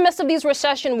even in the midst of these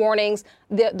recession warnings,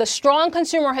 the strong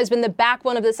consumer has been the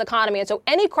backbone of this economy. And so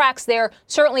any cracks there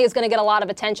certainly is going to get a lot of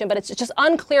attention. But it's just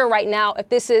unclear right now if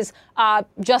this is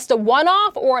just a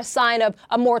one-off or a sign of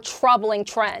a more troubling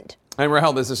trend. And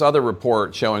Rahel, there's this other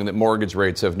report showing that mortgage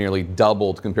rates have nearly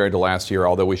doubled compared to last year,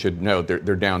 although we should note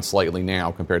they're down slightly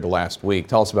now compared to last week.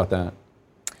 Tell us about that.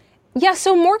 Yeah,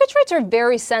 so mortgage rates are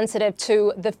very sensitive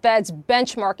to the Fed's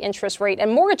benchmark interest rate,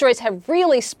 and mortgage rates have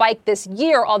really spiked this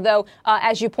year, although,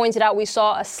 as you pointed out, we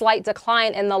saw a slight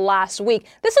decline in the last week.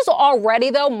 This is already,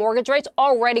 though, mortgage rates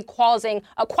already causing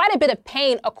quite a bit of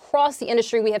pain across the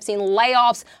industry. We have seen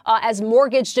layoffs as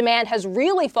mortgage demand has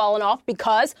really fallen off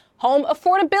because home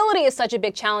affordability is such a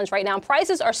big challenge right now.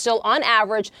 Prices are still, on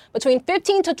average, between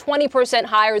 15 to 20%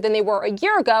 higher than they were a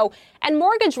year ago. And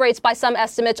mortgage rates, by some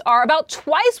estimates, are about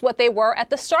twice what they were at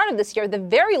the start of this year, the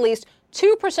very least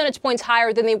 2 percentage points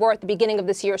higher than they were at the beginning of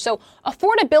this year. So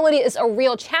affordability is a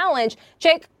real challenge.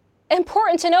 Jake,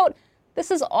 important to note, this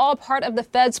is all part of the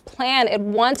Fed's plan. It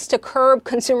wants to curb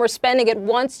consumer spending. It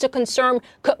wants to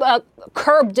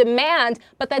curb demand.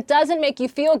 But that doesn't make you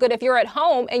feel good if you're at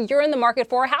home and you're in the market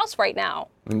for a house right now.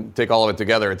 And take all of it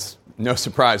together, it's no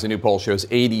surprise a new poll shows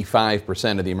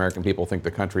 85% of the American people think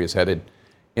the country is headed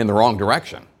in the wrong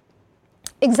direction.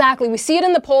 Exactly. We see it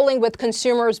in the polling with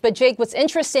consumers. But, Jake, what's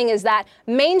interesting is that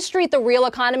Main Street, the real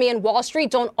economy, and Wall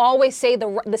Street don't always say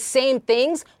the same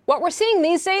things. What we're seeing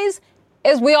these days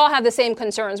is we all have the same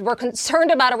concerns. We're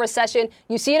concerned about a recession.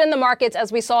 You see it in the markets,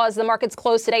 as we saw as the markets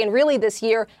closed today and really this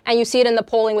year. And you see it in the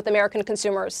polling with American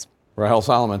consumers. Rahel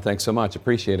Solomon, thanks so much.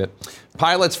 Appreciate it.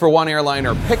 Pilots for one airline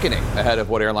are picketing ahead of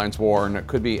what airlines warn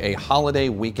could be a holiday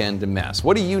weekend mess.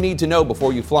 What do you need to know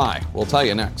before you fly? We'll tell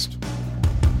you next.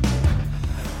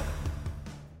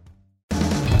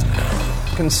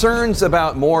 Concerns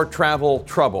about more travel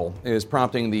trouble is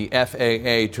prompting the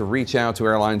FAA to reach out to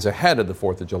airlines ahead of the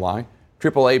 4th of July.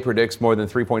 AAA predicts more than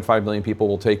 3.5 million people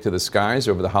will take to the skies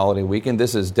over the holiday weekend.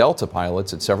 This is Delta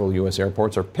pilots at several U.S.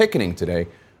 airports are picketing today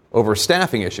over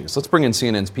staffing issues. Let's bring in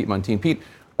CNN's Pete Montine. Pete,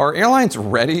 are airlines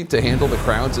ready to handle the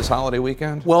crowds this holiday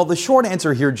weekend? Well, the short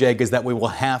answer here, Jake, is that we will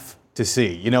have to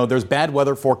see. You know, there's bad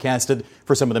weather forecasted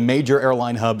for some of the major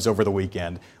airline hubs over the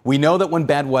weekend. We know that when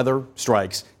bad weather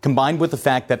strikes, combined with the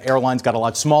fact that airlines got a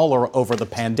lot smaller over the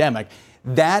pandemic,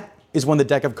 that is when the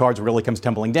deck of cards really comes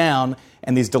tumbling down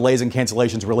and these delays and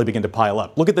cancellations really begin to pile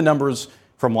up. Look at the numbers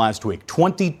from last week.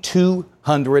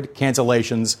 2,200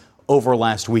 cancellations over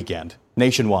last weekend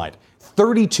nationwide.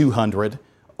 3,200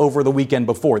 over the weekend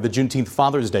before, the Juneteenth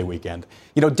Father's Day weekend.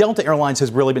 You know, Delta Airlines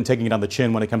has really been taking it on the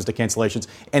chin when it comes to cancellations,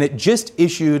 and it just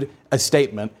issued a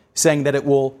statement saying that it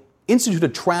will institute a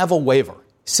travel waiver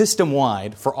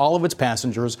system-wide for all of its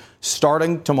passengers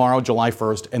starting tomorrow, July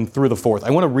 1st, and through the 4th. I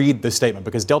want to read this statement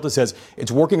because Delta says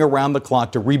it's working around the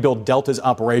clock to rebuild Delta's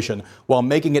operation while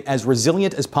making it as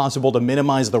resilient as possible to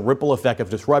minimize the ripple effect of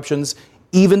disruptions.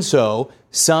 Even so,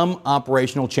 some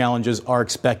operational challenges are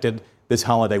expected this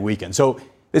holiday weekend. So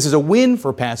this is a win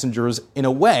for passengers in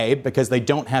a way because they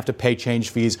don't have to pay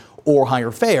change fees or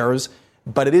higher fares,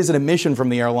 but it is an admission from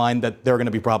the airline that there are going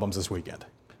to be problems this weekend.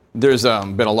 There's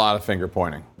been a lot of finger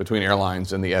pointing between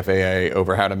airlines and the FAA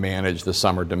over how to manage the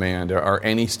summer demand. Are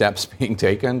any steps being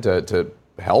taken to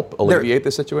help alleviate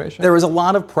the situation? There is a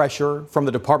lot of pressure from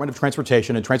the Department of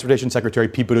Transportation and Transportation Secretary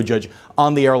Pete Buttigieg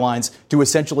on the airlines to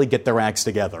essentially get their acts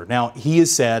together. Now, he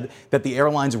has said that the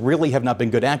airlines really have not been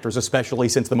good actors, especially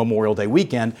since the Memorial Day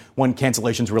weekend when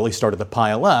cancellations really started to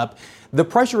pile up. The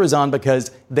pressure is on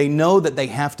because they know that they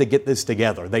have to get this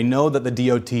together. They know that the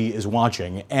DOT is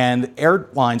watching, and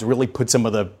airlines really put some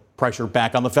of the pressure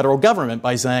back on the federal government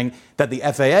by saying that the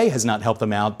FAA has not helped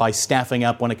them out by staffing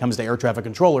up when it comes to air traffic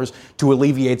controllers to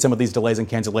alleviate some of these delays and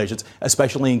cancellations,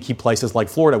 especially in key places like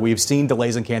Florida. We've seen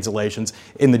delays and cancellations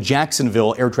in the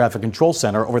Jacksonville Air Traffic Control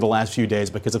Center over the last few days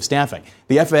because of staffing.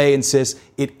 The FAA insists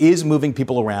it is moving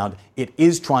people around. It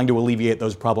is trying to alleviate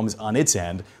those problems on its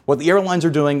end. What the airlines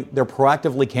are doing, they're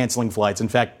proactively canceling flights. In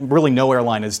fact, really no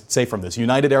airline is safe from this.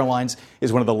 United Airlines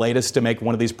is one of the latest to make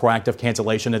one of these proactive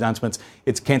cancellation announcements.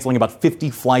 It's canceling about 50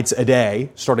 flights a day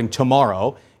starting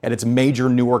tomorrow at its major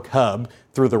Newark hub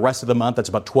through the rest of the month. That's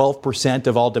about 12%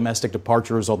 of all domestic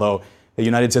departures, although the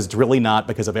United says it's really not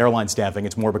because of airline staffing.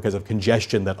 It's more because of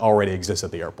congestion that already exists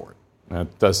at the airport.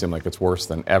 It does seem like it's worse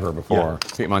than ever before.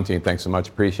 Yeah. Pete Montine, thanks so much.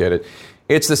 Appreciate it.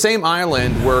 It's the same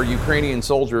island where Ukrainian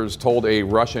soldiers told a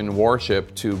Russian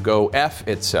warship to go F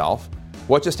itself.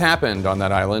 What just happened on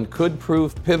that island could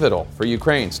prove pivotal for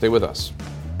Ukraine. Stay with us.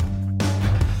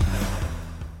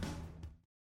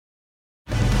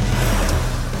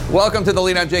 Welcome to The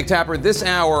Lead. I'm Jake Tapper. This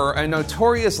hour, a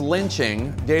notorious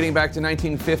lynching dating back to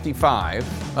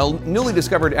 1955, a newly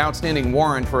discovered outstanding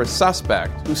warrant for a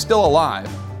suspect who's still alive.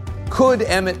 Could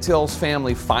Emmett Till's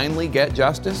family finally get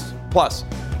justice? Plus,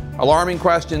 alarming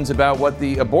questions about what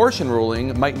the abortion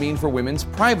ruling might mean for women's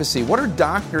privacy. What are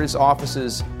doctors'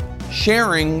 offices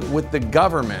sharing with the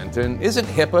government? And isn't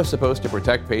HIPAA supposed to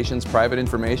protect patients' private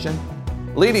information?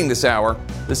 Leading this hour,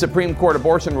 the Supreme Court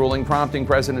abortion ruling prompting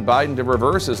President Biden to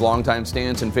reverse his longtime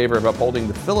stance in favor of upholding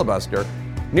the filibuster.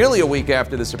 Nearly a week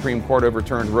after the Supreme Court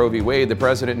overturned Roe v. Wade, the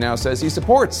president now says he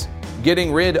supports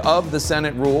getting rid of the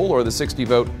Senate rule or the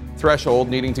 60-vote threshold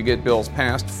needing to get bills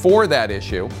passed for that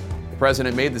issue. The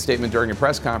president made the statement during a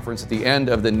press conference at the end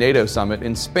of the NATO summit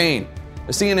in Spain.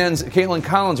 CNN's Caitlin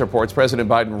Collins reports President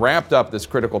Biden wrapped up this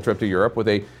critical trip to Europe with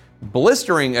a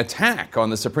blistering attack on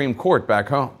the Supreme Court back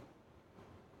home.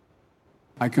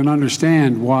 I can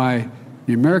understand why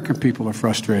the American people are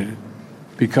frustrated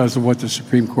because of what the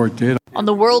Supreme Court did. On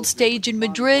the world stage in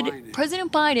Madrid,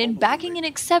 President Biden backing an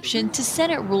exception to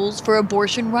Senate rules for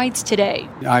abortion rights today.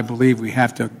 I believe we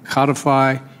have to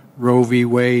codify Roe v.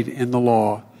 Wade in the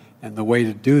law, and the way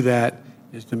to do that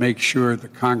is to make sure the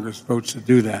Congress votes to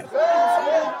do that.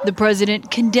 The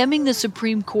president condemning the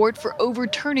Supreme Court for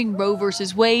overturning Roe v.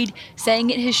 Wade,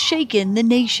 saying it has shaken the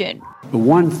nation. The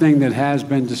one thing that has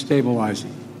been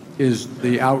destabilizing is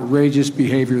the outrageous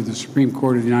behavior of the Supreme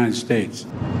Court of the United States.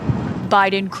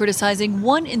 Biden criticizing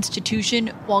one institution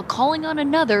while calling on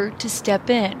another to step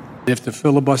in. If the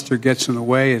filibuster gets in the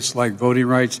way, it's like voting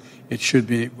rights. It should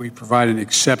be, we provide an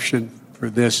exception for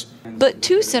this. But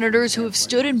two senators who have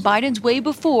stood in Biden's way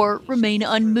before remain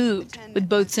unmoved, with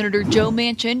both Senator Joe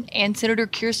Manchin and Senator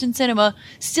Kyrsten Sinema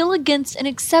still against an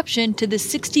exception to the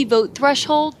 60-vote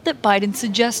threshold that Biden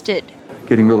suggested.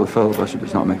 Getting rid of the filibuster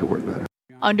does not make it work better.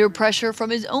 Under pressure from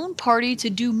his own party to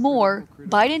do more,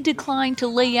 Biden declined to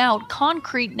lay out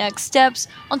concrete next steps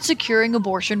on securing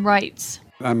abortion rights.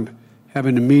 I'm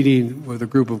having a meeting with a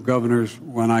group of governors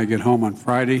when I get home on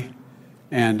Friday,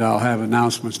 and I'll have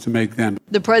announcements to make then.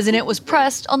 The president was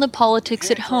pressed on the politics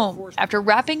at home after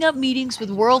wrapping up meetings with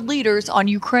world leaders on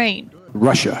Ukraine.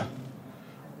 Russia.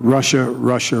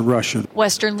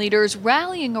 Western leaders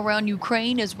rallying around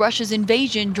Ukraine as Russia's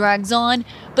invasion drags on,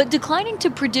 but declining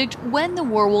to predict when the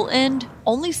war will end,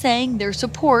 only saying their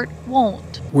support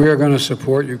won't. We are going to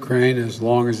support Ukraine as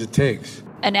long as it takes.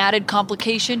 An added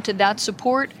complication to that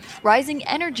support, rising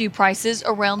energy prices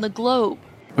around the globe.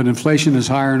 But inflation is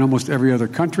higher in almost every other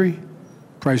country.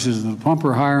 Prices at the pump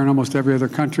are higher in almost every other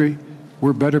country.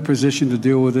 We're better positioned to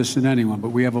deal with this than anyone, but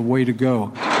we have a way to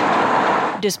go.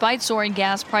 Despite soaring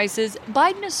gas prices,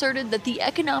 Biden asserted that the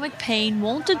economic pain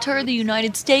won't deter the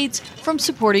United States from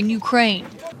supporting Ukraine.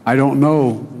 I don't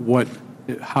know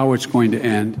how it's going to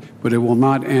end, but it will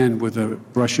not end with a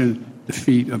Russian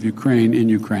defeat of Ukraine in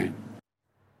Ukraine.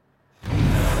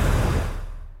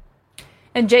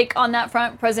 And Jake, on that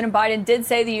front, President Biden did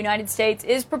say the United States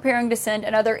is preparing to send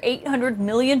another $800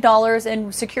 million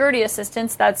in security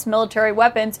assistance, that's military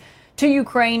weapons, to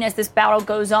Ukraine as this battle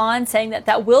goes on, saying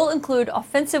that will include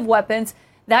offensive weapons.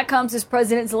 That comes as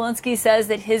President Zelensky says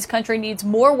that his country needs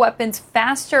more weapons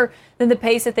faster than the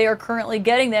pace that they are currently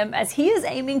getting them, as he is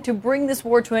aiming to bring this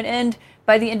war to an end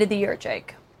by the end of the year,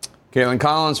 Jake. Caitlin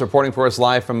Collins reporting for us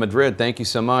live from Madrid. Thank you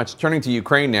so much. Turning to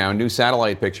Ukraine now, new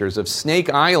satellite pictures of Snake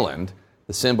Island,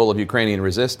 the symbol of Ukrainian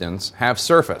resistance, have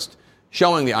surfaced,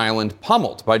 showing the island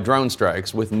pummeled by drone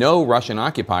strikes with no Russian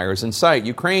occupiers in sight.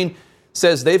 Ukraine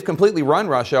says they've completely run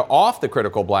Russia off the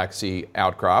critical Black Sea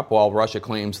outcrop, while Russia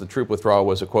claims the troop withdrawal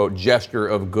was a, quote, gesture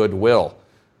of goodwill.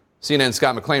 CNN's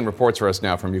Scott McLean reports for us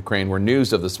now from Ukraine, where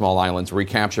news of the small island's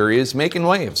recapture is making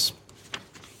waves.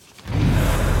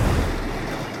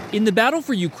 In the battle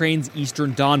for Ukraine's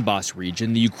eastern Donbas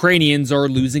region, the Ukrainians are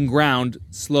losing ground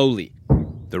slowly.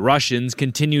 The Russians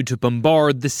continue to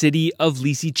bombard the city of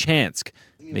Lysychansk,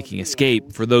 making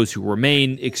escape for those who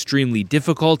remain extremely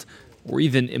difficult or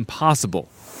even impossible.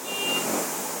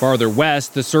 Farther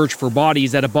west, the search for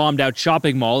bodies at a bombed-out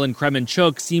shopping mall in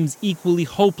Kremenchuk seems equally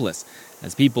hopeless,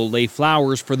 as people lay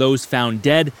flowers for those found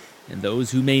dead and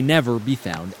those who may never be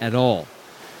found at all.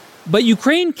 But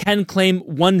Ukraine can claim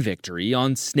one victory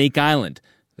on Snake Island,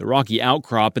 the rocky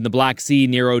outcrop in the Black Sea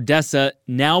near Odessa,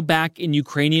 now back in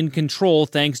Ukrainian control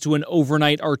thanks to an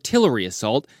overnight artillery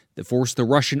assault that forced the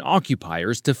Russian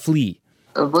occupiers to flee.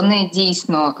 The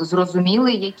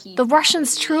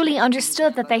Russians truly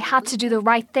understood that they had to do the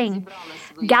right thing,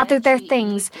 gathered their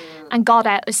things, and got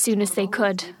out as soon as they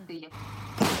could.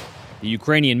 The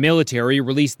Ukrainian military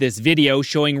released this video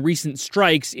showing recent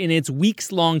strikes in its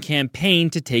weeks-long campaign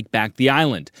to take back the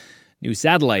island. New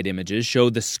satellite images show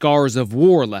the scars of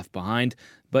war left behind,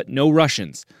 but no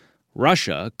Russians.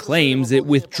 Russia claims it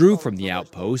withdrew from the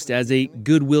outpost as a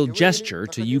goodwill gesture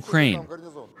to Ukraine.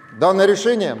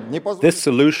 This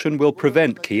solution will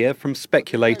prevent Kiev from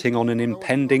speculating on an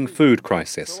impending food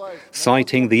crisis,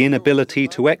 citing the inability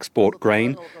to export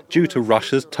grain due to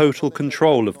Russia's total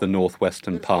control of the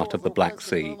northwestern part of the Black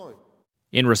Sea.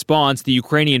 In response, the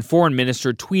Ukrainian foreign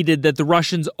minister tweeted that the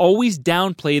Russians always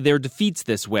downplay their defeats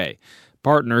this way.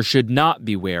 Partners should not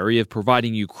be wary of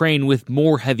providing Ukraine with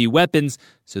more heavy weapons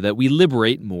so that we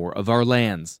liberate more of our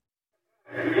lands.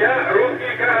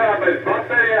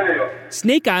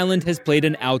 Snake Island has played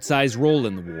an outsized role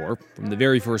in the war, from the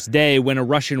very first day when a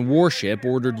Russian warship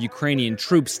ordered Ukrainian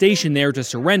troops stationed there to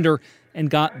surrender and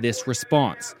got this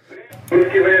response.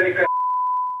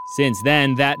 Since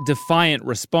then, that defiant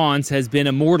response has been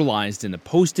immortalized in a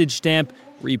postage stamp,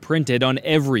 reprinted on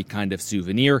every kind of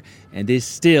souvenir, and is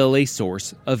still a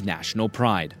source of national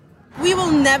pride. We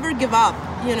will never give up,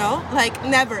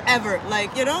 never, ever.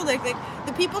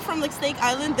 The people from Snake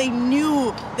Island, they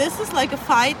knew this is like a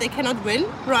fight they cannot win,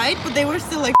 right? But they were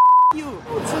still like, you.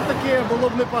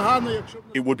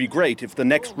 It would be great if the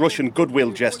next Russian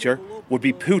goodwill gesture would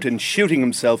be Putin shooting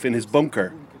himself in his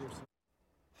bunker.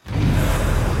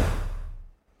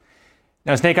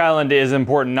 Now, Snake Island is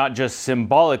important not just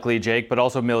symbolically, Jake, but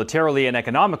also militarily and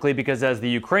economically, because as the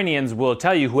Ukrainians will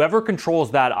tell you, whoever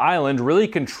controls that island really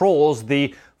controls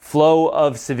the flow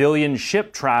of civilian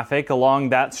ship traffic along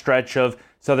that stretch of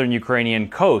southern Ukrainian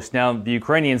coast. Now, the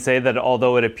Ukrainians say that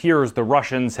although it appears the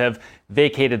Russians have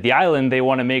vacated the island, they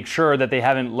want to make sure that they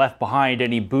haven't left behind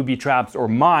any booby traps or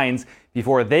mines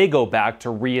before they go back to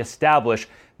reestablish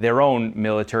their own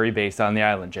military base on the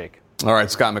island, Jake. All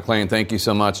right, Scott McLean, thank you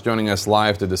so much. Joining us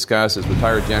live to discuss is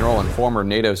retired General and former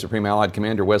NATO Supreme Allied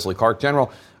Commander Wesley Clark.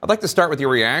 General, I'd like to start with your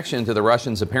reaction to the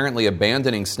Russians apparently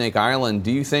abandoning Snake Island.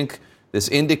 Do you think this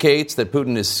indicates that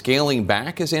Putin is scaling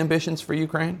back his ambitions for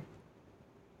Ukraine?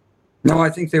 No,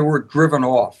 I think they were driven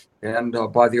off and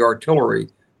by the artillery.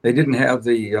 They didn't have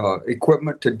the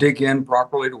equipment to dig in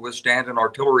properly to withstand an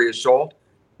artillery assault,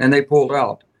 and they pulled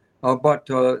out. But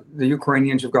the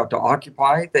Ukrainians have got to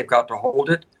occupy it. They've got to hold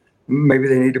it. Maybe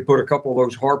they need to put a couple of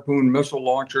those Harpoon missile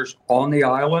launchers on the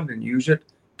island and use it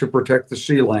to protect the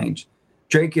sea lanes.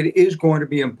 Jake, it is going to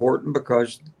be important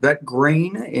because that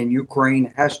grain in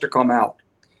Ukraine has to come out.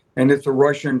 And if the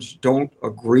Russians don't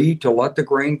agree to let the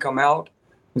grain come out,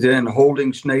 then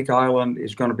holding Snake Island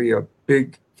is going to be a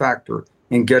big factor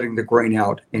in getting the grain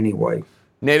out anyway.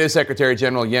 NATO Secretary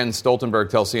General Jens Stoltenberg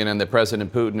tells CNN that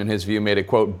President Putin, in his view, made a,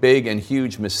 quote, big and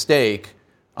huge mistake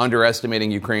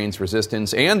underestimating Ukraine's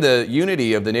resistance and the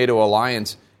unity of the NATO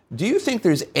alliance. Do you think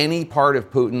there's any part of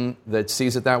Putin that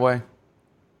sees it that way?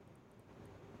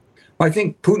 I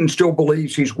think Putin still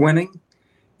believes he's winning.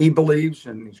 He believes,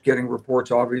 and he's getting reports,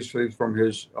 obviously, from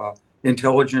his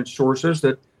intelligence sources,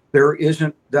 that there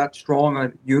isn't that strong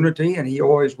a unity, and he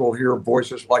always will hear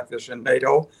voices like this in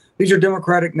NATO. These are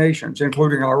democratic nations,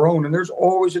 including our own, and there's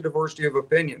always a diversity of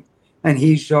opinion. And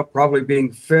he's probably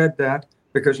being fed that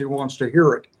because he wants to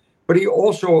hear it. But he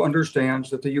also understands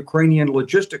that the Ukrainian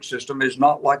logistics system is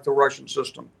not like the Russian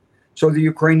system. So the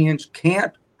Ukrainians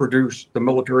can't produce the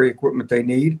military equipment they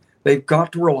need. They've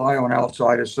got to rely on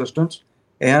outside assistance,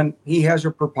 and he has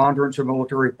a preponderance of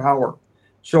military power.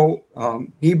 So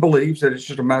he believes that it's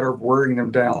just a matter of wearing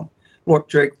them down. Look,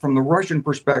 Jake, from the Russian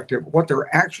perspective, what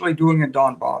they're actually doing in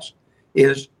Donbass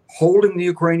is holding the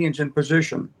Ukrainians in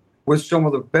position with some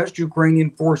of the best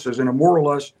Ukrainian forces in a more or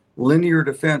less linear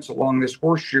defense along this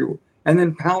horseshoe, and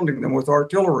then pounding them with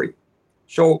artillery.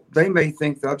 So they may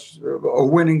think that's a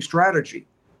winning strategy.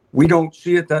 We don't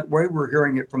see it that way. We're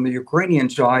hearing it from the Ukrainian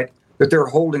side that they're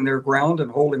holding their ground and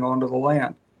holding onto the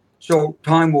land. So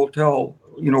time will tell,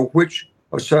 which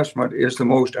assessment is the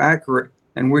most accurate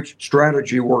and which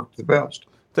strategy worked the best.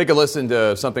 Take a listen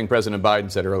to something President Biden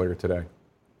said earlier today.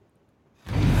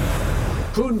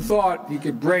 Putin thought he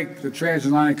could break the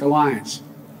transatlantic alliance.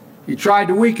 He tried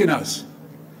to weaken us.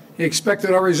 He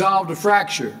expected our resolve to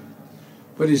fracture,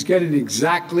 but he's getting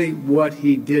exactly what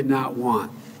he did not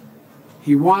want.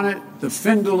 He wanted the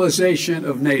Finlandization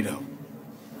of NATO.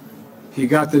 He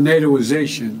got the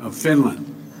NATOization of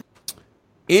Finland.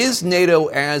 Is NATO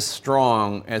as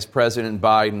strong as President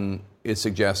Biden is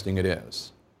suggesting it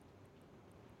is?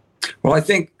 Well, I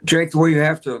think, Jake, the way you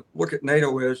have to look at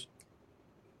NATO is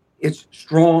it's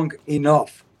strong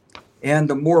enough. And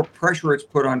the more pressure it's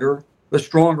put under, the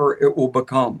stronger it will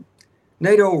become.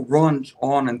 NATO runs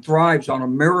on and thrives on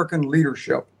American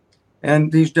leadership.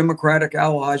 And these democratic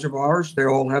allies of ours, they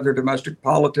all have their domestic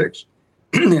politics.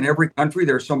 In every country,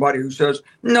 there's somebody who says,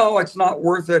 no, it's not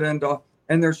worth it.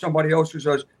 And there's somebody else who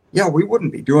says, yeah, we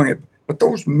wouldn't be doing it. But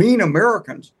those mean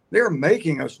Americans, they're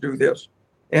making us do this.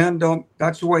 And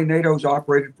that's the way NATO's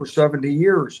operated for 70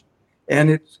 years.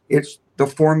 And it's the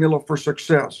formula for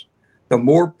success. The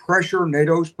more pressure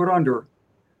NATO's put under,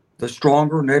 the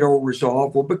stronger NATO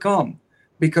resolve will become.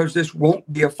 Because this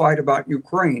won't be a fight about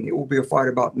Ukraine. It will be a fight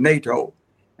about NATO.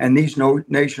 And these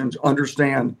nations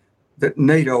understand that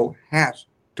NATO has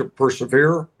to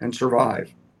persevere and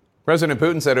survive. President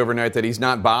Putin said overnight that he's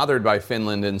not bothered by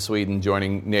Finland and Sweden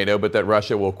joining NATO, but that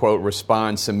Russia will, quote,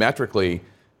 respond symmetrically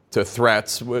to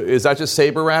threats. Is that just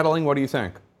saber rattling? What do you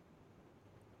think?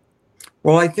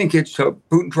 Well, I think it's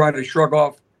Putin trying to shrug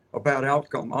off a bad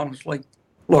outcome, honestly.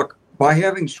 Look, by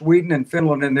having Sweden and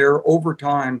Finland in there over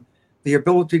time, the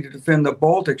ability to defend the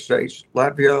Baltic states,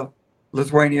 Latvia,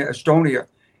 Lithuania, Estonia,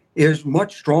 is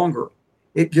much stronger.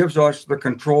 It gives us the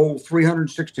control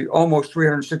almost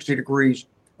 360 degrees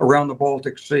around the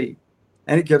Baltic Sea.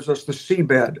 And it gives us the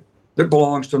seabed that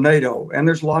belongs to NATO. And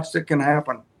there's lots that can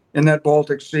happen in that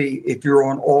Baltic Sea if you're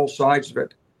on all sides of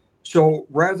it. So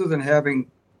rather than having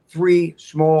three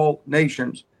small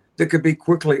nations that could be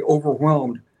quickly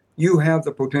overwhelmed, you have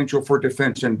the potential for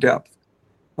defense in depth.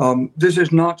 This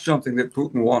is not something that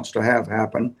Putin wants to have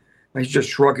happen. He's just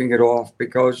shrugging it off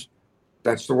because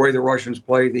That's the way the Russians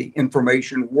play the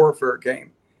information warfare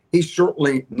game. He's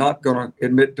certainly not going to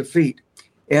admit defeat.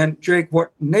 And Jake,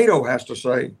 what NATO has to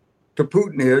say to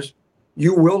Putin is,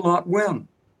 you will not win.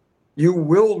 You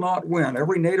will not win.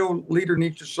 Every NATO leader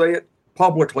needs to say it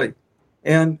publicly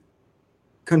and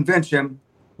convince him.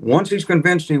 Once he's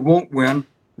convinced he won't win,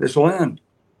 this will end.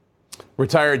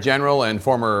 Retired General and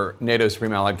former NATO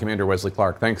Supreme Allied Commander Wesley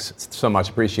Clark, thanks so much.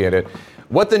 Appreciate it.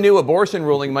 What the new abortion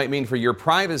ruling might mean for your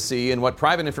privacy and what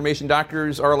private information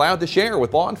doctors are allowed to share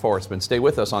with law enforcement. Stay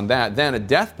with us on that. Then a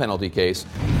death penalty case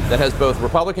that has both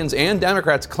Republicans and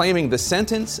Democrats claiming the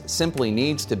sentence simply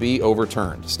needs to be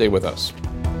overturned. Stay with us.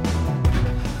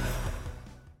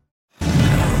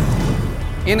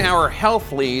 In our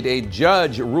health lead, a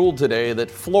judge ruled today that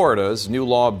Florida's new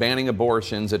law banning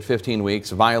abortions at 15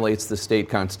 weeks violates the state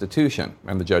constitution,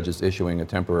 and the judge is issuing a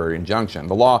temporary injunction.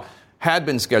 The law had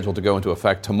been scheduled to go into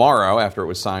effect tomorrow after it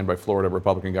was signed by Florida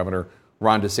Republican Governor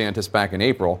Ron DeSantis back in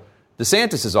April.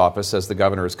 DeSantis' office says the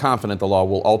governor is confident the law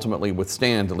will ultimately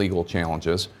withstand legal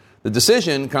challenges. The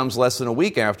decision comes less than a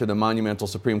week after the monumental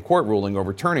Supreme Court ruling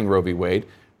overturning Roe v. Wade.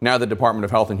 Now the Department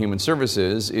of Health and Human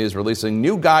Services is releasing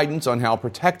new guidance on how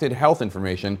protected health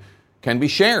information can be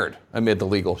shared amid the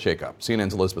legal shakeup.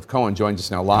 CNN's Elizabeth Cohen joins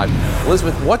us now live.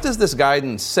 Elizabeth, what does this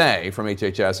guidance say from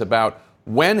HHS about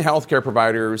when healthcare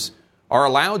providers are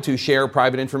allowed to share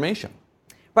private information?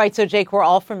 Right. So, Jake, we're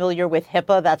all familiar with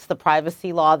HIPAA. That's the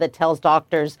privacy law that tells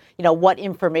doctors, what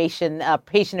information,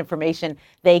 patient information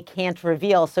they can't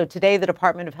reveal. So today, the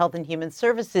Department of Health and Human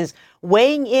Services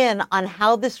weighing in on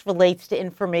how this relates to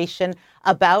information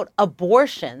about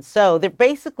abortion. So they're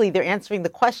answering the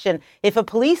question, if a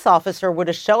police officer were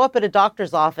to show up at a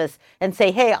doctor's office and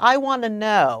say, hey, I want to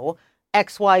know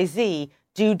XYZ,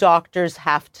 do doctors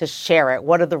have to share it?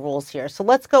 What are the rules here? So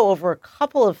let's go over a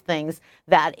couple of things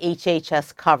that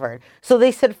HHS covered. So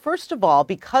they said, first of all,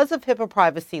 because of HIPAA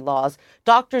privacy laws,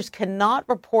 doctors cannot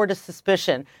report a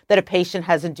suspicion that a patient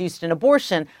has induced an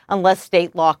abortion unless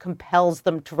state law compels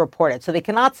them to report it. So they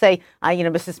cannot say,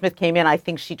 Mrs. Smith came in, I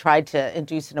think she tried to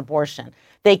induce an abortion.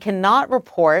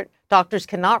 Doctors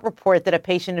cannot report that a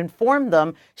patient informed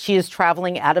them she is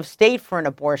traveling out of state for an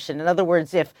abortion. In other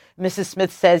words, if Mrs.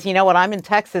 Smith says, you know what, I'm in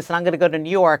Texas and I'm going to go to New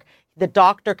York, the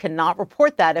doctor cannot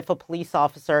report that if a police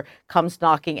officer comes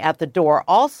knocking at the door.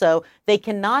 Also, they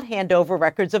cannot hand over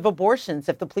records of abortions.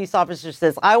 If the police officer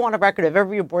says, I want a record of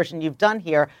every abortion you've done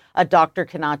here, a doctor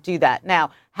cannot do that.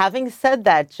 Now, having said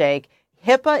that, Jake,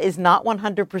 HIPAA is not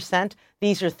 100%.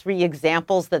 These are three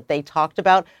examples that they talked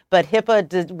about, but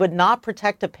HIPAA would not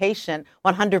protect a patient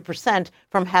 100%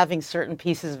 from having certain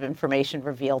pieces of information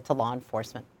revealed to law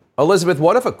enforcement. Elizabeth,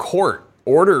 what if a court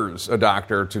orders a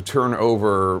doctor to turn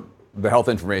over the health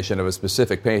information of a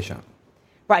specific patient?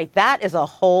 Right. That is a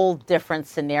whole different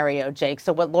scenario, Jake.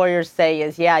 So what lawyers say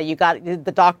is,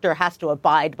 the doctor has to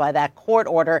abide by that court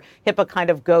order. HIPAA kind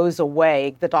of goes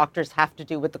away. The doctors have to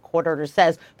do what the court order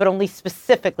says, but only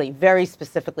very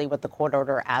specifically what the court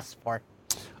order asks for.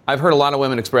 I've heard a lot of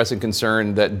women expressing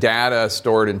concern that data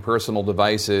stored in personal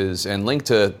devices and linked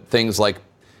to things like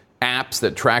apps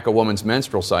that track a woman's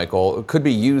menstrual cycle could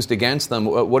be used against them.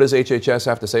 What does HHS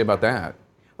have to say about that?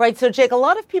 Right. So, Jake, a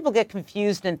lot of people get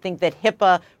confused and think that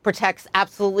HIPAA protects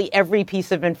absolutely every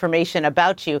piece of information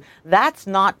about you. That's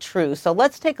not true. So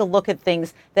let's take a look at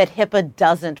things that HIPAA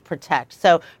doesn't protect.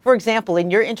 So, for example, in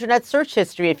your internet search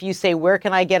history, if you say, where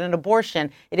can I get an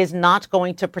abortion? It is not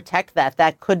going to protect that.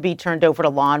 That could be turned over to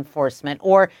law enforcement,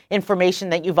 or information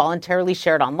that you voluntarily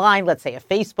shared online. Let's say a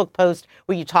Facebook post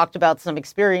where you talked about some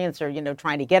experience or,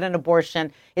 trying to get an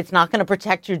abortion. It's not going to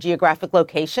protect your geographic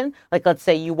location. Like, let's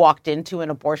say you walked into an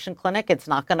abortion clinic. It's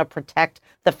not going to protect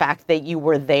the fact that you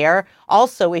were there.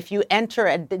 Also, if you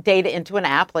enter data into an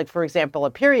app, like, for example,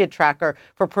 a period tracker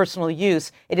for personal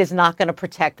use, it is not going to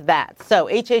protect that. So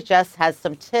HHS has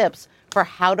some tips for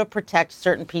how to protect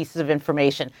certain pieces of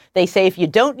information. They say if you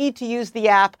don't need to use the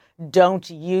app, don't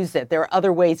use it. There are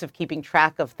other ways of keeping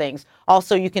track of things.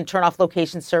 Also, you can turn off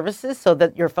location services so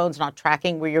that your phone's not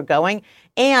tracking where you're going.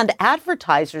 And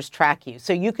advertisers track you.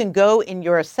 So you can go in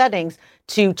your settings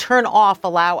to turn off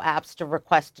allow apps to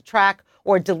request to track,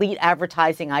 or delete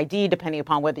advertising ID, depending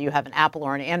upon whether you have an Apple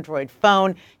or an Android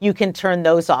phone. You can turn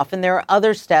those off. And there are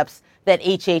other steps that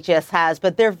HHS has,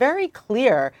 but they're very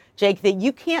clear, Jake, that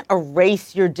you can't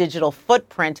erase your digital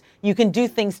footprint. You can do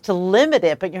things to limit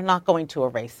it, but you're not going to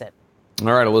erase it. All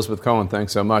right, Elizabeth Cohen,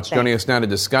 thanks so much. Joining us now to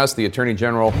discuss the Attorney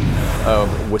General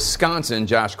of Wisconsin,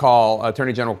 Josh Kaul.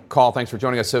 Attorney General Kaul, thanks for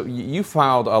joining us. So you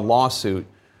filed a lawsuit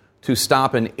to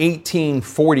stop an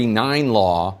 1849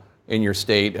 law in your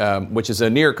state, which is a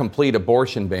near complete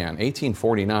abortion ban.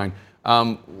 1849.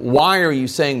 Why are you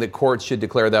saying that courts should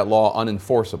declare that law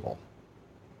unenforceable?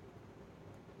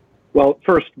 Well,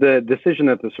 first, the decision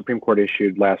that the Supreme Court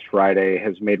issued last Friday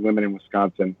has made women in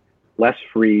Wisconsin less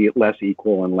free, less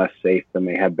equal, and less safe than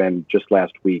they had been just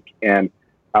last week. And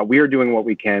we are doing what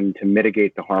we can to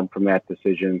mitigate the harm from that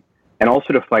decision and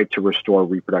also to fight to restore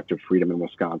reproductive freedom in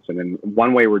Wisconsin. And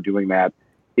one way we're doing that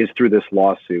is through this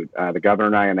lawsuit. The governor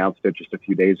and I announced it just a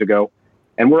few days ago.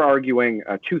 And we're arguing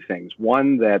two things.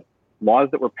 One, that laws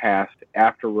that were passed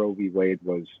after Roe v. Wade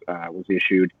was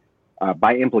issued,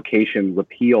 by implication,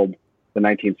 repealed the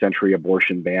 19th century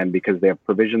abortion ban because they have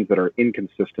provisions that are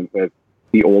inconsistent with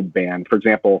the old ban. For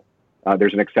example,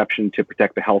 there's an exception to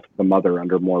protect the health of the mother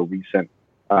under more recent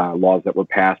laws that were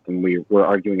passed, and we're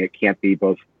arguing it can't be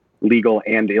both legal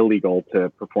and illegal to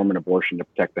perform an abortion to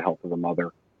protect the health of the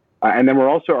mother. And then we're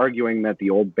also arguing that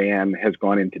the old ban has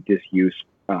gone into disuse,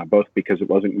 both because it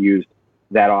wasn't used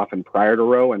that often prior to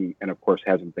Roe and of course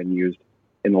hasn't been used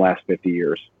in the last 50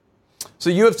 years. So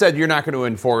you have said you're not going to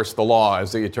enforce the law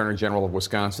as the Attorney General of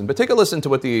Wisconsin, but take a listen to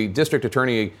what the District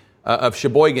Attorney of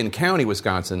Sheboygan County,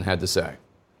 Wisconsin, had to say.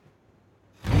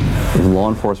 If law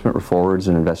enforcement forwards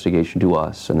an investigation to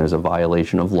us and there's a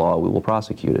violation of law, we will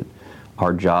prosecute it.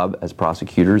 Our job as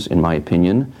prosecutors, in my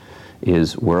opinion,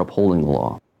 is we're upholding the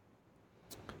law.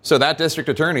 So that district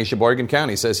attorney, Sheboygan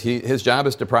County, says his job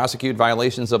is to prosecute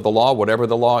violations of the law, whatever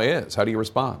the law is. How do you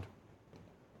respond?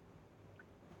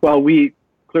 Well, we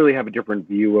clearly have a different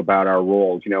view about our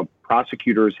roles. You know,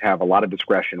 prosecutors have a lot of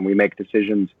discretion. We make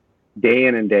decisions day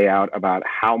in and day out about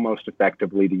how most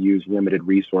effectively to use limited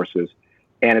resources.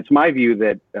 And it's my view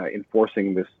that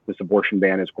enforcing this abortion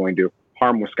ban is going to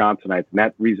harm Wisconsinites, and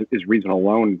that is reason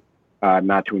alone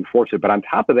not to enforce it. But on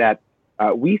top of that,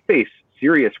 we face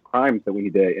serious crimes that we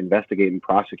need to investigate and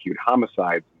prosecute: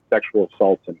 homicides, sexual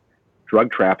assaults, and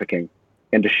drug trafficking.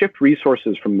 And to shift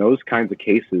resources from those kinds of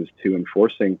cases to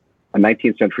enforcing a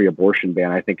 19th century abortion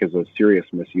ban, I think, is a serious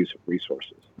misuse of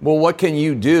resources. Well, what can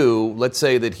you do? Let's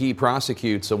say that he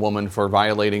prosecutes a woman for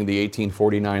violating the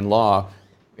 1849 law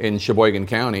in Sheboygan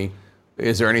County.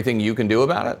 Is there anything you can do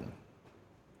about it?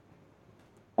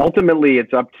 Ultimately,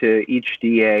 it's up to each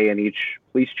DA and each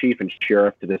police chief and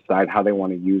sheriff to decide how they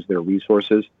want to use their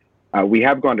resources. We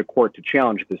have gone to court to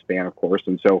challenge this ban, of course,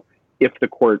 and so if the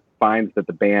court finds that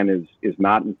the ban is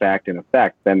not, in fact, in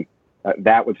effect, then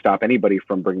that would stop anybody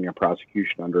from bringing a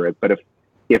prosecution under it. But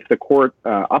if the court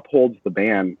upholds the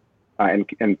ban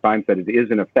and finds that it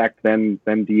is in effect, then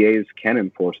DAs can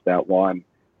enforce that law,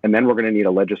 and then we're going to need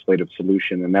a legislative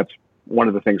solution. And that's one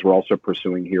of the things we're also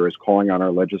pursuing here, is calling on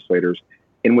our legislators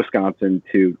in Wisconsin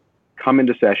to come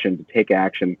into session to take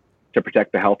action to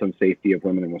protect the health and safety of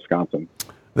women in Wisconsin.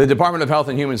 The Department of Health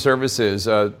and Human Services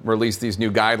released these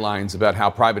new guidelines about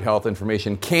how private health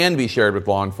information can be shared with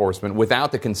law enforcement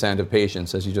without the consent of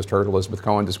patients, as you just heard Elizabeth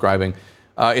Cohen describing.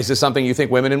 Is this something you think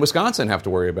women in Wisconsin have to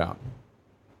worry about?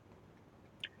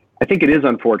 I think it is,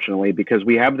 unfortunately, because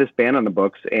we have this ban on the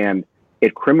books and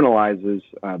it criminalizes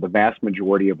the vast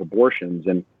majority of abortions.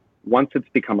 And once it's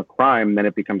become a crime, then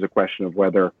it becomes a question of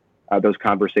whether those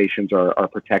conversations are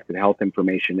protected health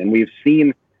information. And we've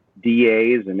seen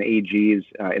DAs and AGs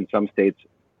in some states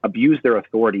abuse their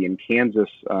authority. In Kansas,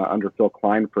 under Phil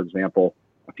Klein, for example,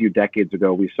 a few decades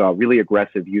ago, we saw really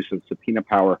aggressive use of subpoena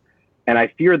power. And I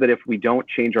fear that if we don't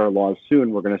change our laws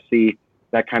soon, we're going to see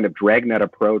that kind of dragnet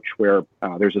approach where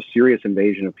there's a serious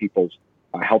invasion of people's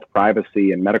health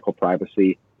privacy and medical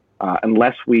privacy,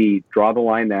 unless we draw the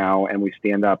line now and we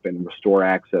stand up and restore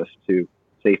access to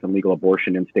safe and legal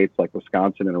abortion in states like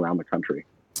Wisconsin and around the country.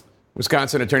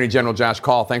 Wisconsin Attorney General Josh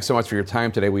Kaul, thanks so much for your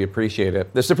time today. We appreciate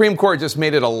it. The Supreme Court just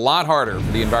made it a lot harder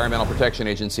for the Environmental Protection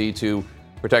Agency to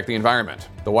protect the environment.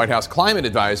 The White House climate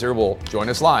advisor will join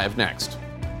us live next.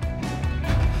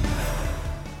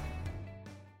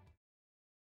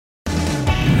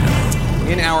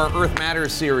 In our Earth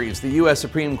Matters series, the U.S.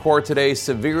 Supreme Court today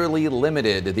severely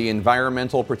limited the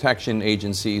Environmental Protection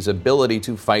Agency's ability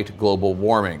to fight global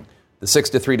warming. The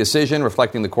 6-3 decision,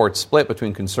 reflecting the court's split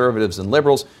between conservatives and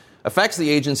liberals, affects the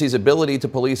agency's ability to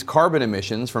police carbon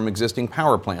emissions from existing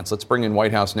power plants. Let's bring in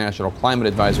White House National Climate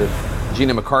Advisor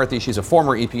Gina McCarthy. She's a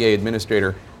former EPA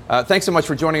administrator. Thanks so much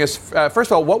for joining us.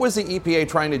 First of all, what was the EPA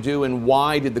trying to do and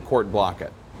why did the court block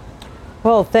it?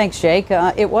 Well, thanks, Jake.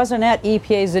 It wasn't at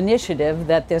EPA's initiative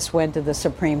that this went to the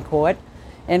Supreme Court,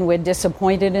 and we're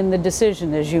disappointed in the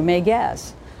decision, as you may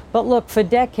guess. But look, for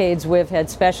decades, we've had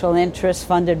special interests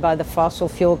funded by the fossil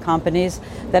fuel companies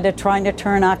that are trying to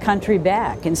turn our country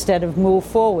back instead of move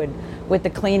forward with the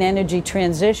clean energy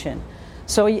transition.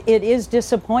 So it is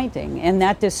disappointing, and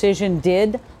that decision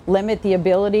did limit the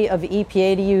ability of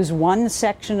EPA to use one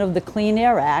section of the Clean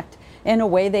Air Act in a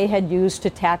way they had used to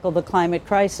tackle the climate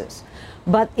crisis.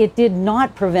 But it did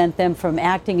not prevent them from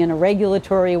acting in a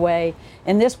regulatory way.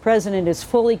 And this president is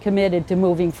fully committed to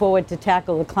moving forward to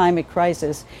tackle the climate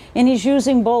crisis. And he's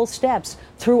using bold steps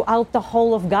throughout the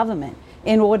whole of government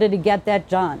in order to get that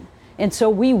done. And so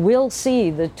we will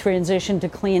see the transition to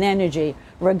clean energy,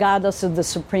 regardless of the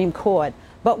Supreme Court.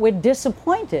 But we're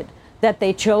disappointed that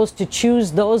they chose to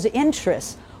choose those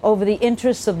interests over the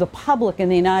interests of the public in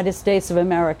the United States of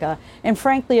America, and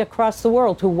frankly across the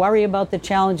world, who worry about the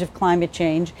challenge of climate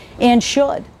change and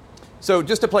should. So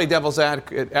just to play devil's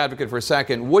advocate for a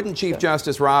second, wouldn't Chief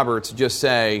Justice Roberts just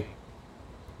say,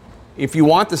 if you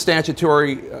want the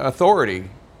statutory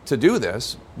authority to do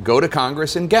this, go to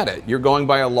Congress and get it? You're going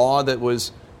by a law that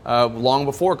was long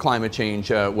before climate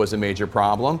change was a major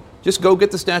problem. Just go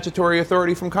get the statutory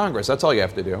authority from Congress. That's all you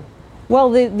have to do. Well,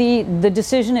 the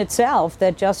decision itself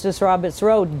that Justice Roberts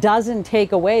wrote doesn't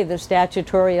take away the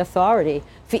statutory authority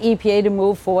for EPA to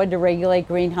move forward to regulate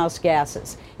greenhouse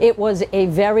gases. It was a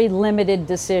very limited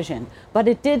decision, but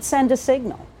it did send a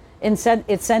signal. It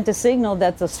sent a signal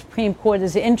that the Supreme Court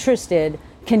is interested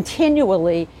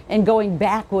continually in going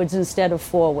backwards instead of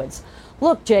forwards.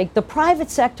 Look, Jake, the private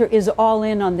sector is all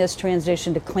in on this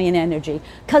transition to clean energy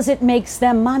because it makes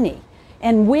them money.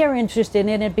 And we're interested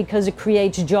in it because it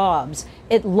creates jobs.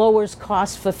 It lowers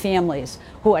costs for families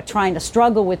who are trying to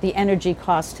struggle with the energy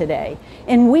costs today.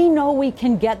 And we know we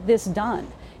can get this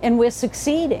done. And we're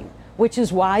succeeding, which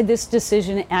is why this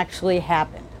decision actually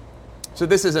happened. So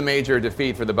this is a major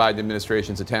defeat for the Biden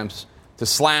administration's attempts to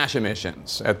slash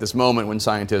emissions at this moment when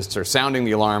scientists are sounding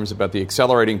the alarms about the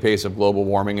accelerating pace of global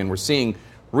warming. And we're seeing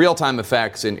real-time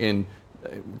effects in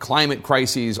climate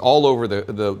crises all over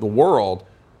the world.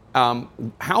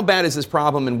 How bad is this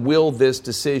problem, and will this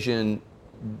decision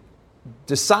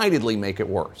decidedly make it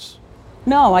worse?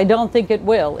 No, I don't think it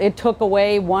will. It took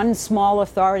away one small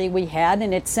authority we had,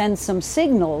 and it sends some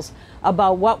signals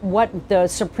about what the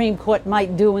Supreme Court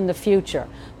might do in the future.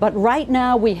 But right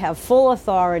now we have full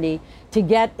authority to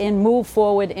get and move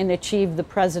forward and achieve the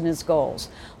president's goals.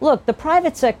 Look, the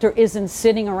private sector isn't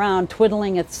sitting around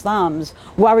twiddling its thumbs,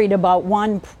 worried about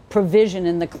one provision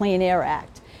in the Clean Air Act.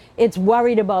 It's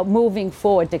worried about moving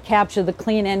forward to capture the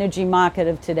clean energy market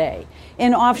of today.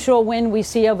 In offshore wind, we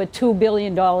see over $2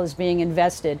 billion being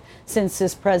invested since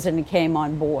this president came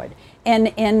on board.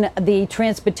 And in the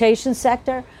transportation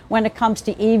sector, when it comes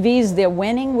to EVs, they're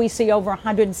winning. We see over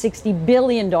 $160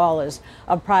 billion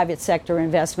of private sector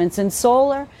investments. In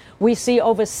solar, we see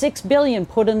over $6 billion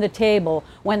put on the table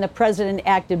when the president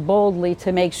acted boldly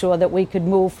to make sure that we could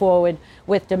move forward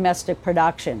with domestic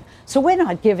production. So we're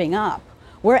not giving up.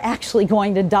 We're actually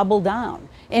going to double down.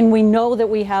 And we know that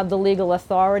we have the legal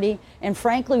authority. And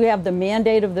frankly, we have the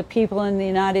mandate of the people in the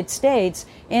United States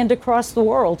and across the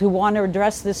world who want to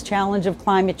address this challenge of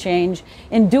climate change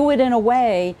and do it in a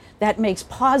way that makes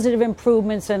positive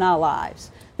improvements in our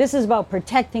lives. This is about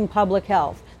protecting public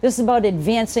health. This is about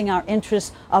advancing our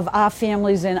interests of our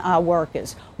families and our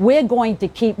workers. We're going to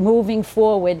keep moving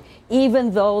forward,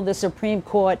 even though the Supreme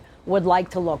Court would like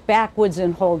to look backwards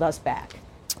and hold us back.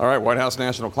 All right, White House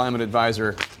National Climate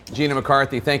Advisor Gina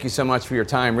McCarthy, thank you so much for your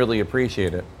time. Really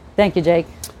appreciate it. Thank you, Jake.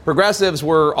 Progressives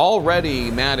were already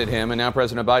mad at him, and now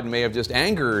President Biden may have just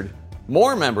angered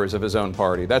more members of his own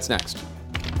party. That's next.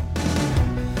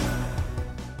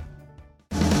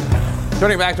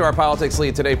 Turning back to our politics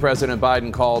lead, today President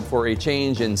Biden called for a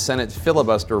change in Senate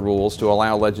filibuster rules to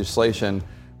allow legislation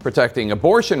protecting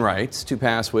abortion rights to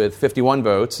pass with 51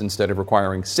 votes instead of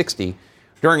requiring 60.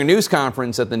 During a news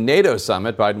conference at the NATO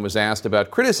summit, Biden was asked about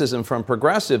criticism from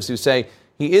progressives who say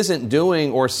he isn't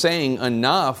doing or saying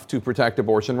enough to protect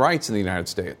abortion rights in the United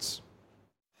States.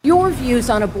 Your views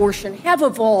on abortion have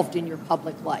evolved in your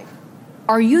public life.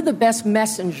 Are you the best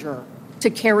messenger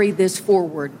to carry this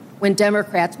forward when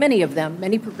Democrats, many of them,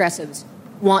 many progressives,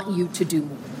 want you to do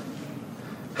more?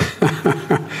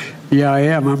 Yeah, I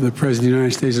am. I'm the President of the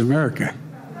United States of America.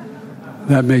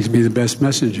 That makes me the best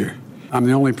messenger. I'm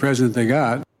the only president they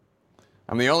got.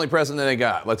 I'm the only president they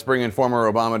got. Let's bring in former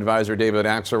Obama advisor David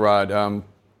Axelrod.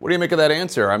 What do you make of that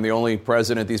answer? I'm the only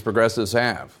president these progressives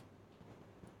have.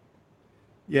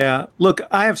 Yeah, look,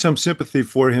 I have some sympathy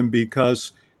for him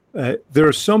because there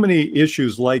are so many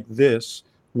issues like this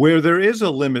where there is a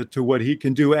limit to what he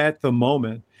can do at the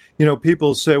moment. You know,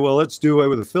 people say, well, let's do away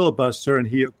with a filibuster. And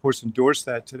he, of course, endorsed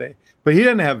that today. But he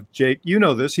doesn't have, Jake, you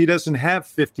know this, he doesn't have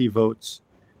 50 votes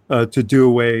to do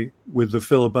away with the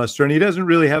filibuster. And he doesn't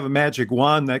really have a magic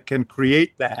wand that can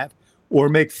create that or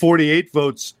make 48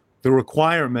 votes the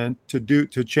requirement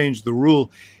to change the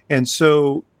rule. And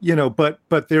so,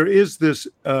 but there is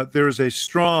there is a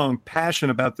strong passion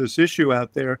about this issue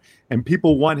out there, and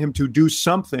people want him to do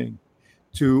something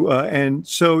and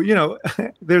so,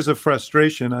 there's a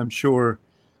frustration, I'm sure,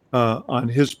 on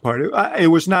his part. It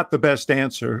was not the best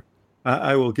answer.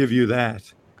 I will give you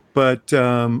that. But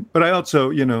I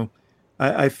also,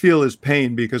 I feel his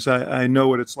pain because I know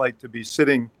what it's like to be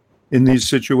sitting in these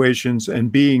situations and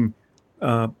being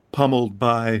pummeled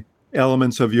by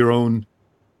elements of your own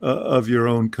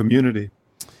community.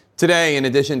 Today, in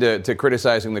addition to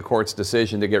criticizing the court's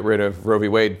decision to get rid of Roe v.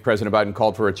 Wade, President Biden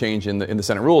called for a change in the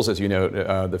Senate rules, as you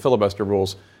know, the filibuster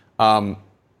rules. That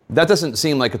doesn't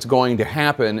seem like it's going to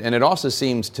happen. And it also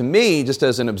seems to me, just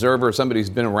as an observer, somebody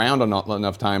who's been around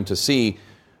enough time to see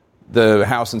the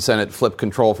House and Senate flip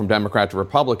control from Democrat to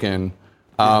Republican,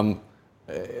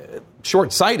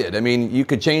 short-sighted. I mean, you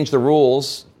could change the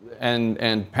rules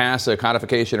and pass a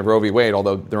codification of Roe v. Wade,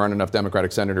 although there aren't enough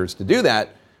Democratic senators to do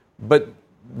that. But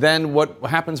then what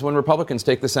happens when Republicans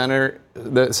take the Senate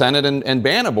and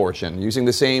ban abortion using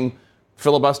the same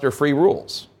filibuster-free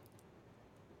rules?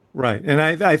 Right. And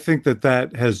I think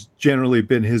that has generally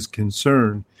been his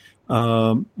concern.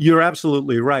 You're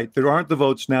absolutely right. There aren't the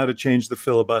votes now to change the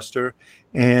filibuster.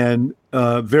 And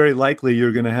very likely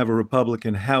you're going to have a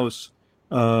Republican House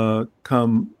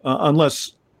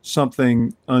unless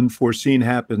something unforeseen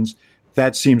happens.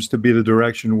 That seems to be the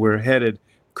direction we're headed.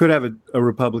 Could have a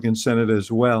Republican Senate as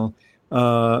well.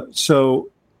 But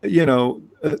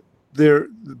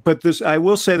I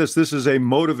will say this is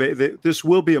this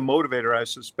will be a motivator, I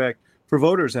suspect, for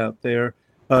voters out there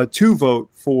to vote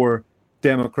for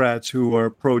Democrats who are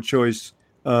pro-choice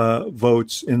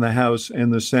votes in the House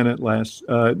and the Senate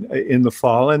in the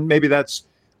fall. And maybe that's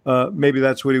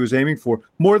what he was aiming for.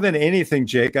 More than anything,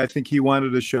 Jake, I think he wanted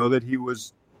to show that he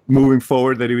was moving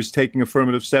forward, that he was taking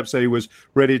affirmative steps, that he was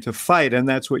ready to fight. And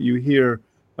that's what you hear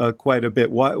quite a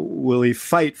bit. Why will he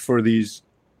fight for these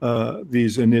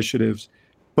initiatives?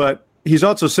 But he's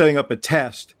also setting up a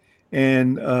test.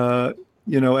 And,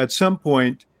 at some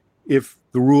point, if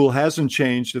the rule hasn't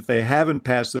changed, if they haven't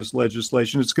passed this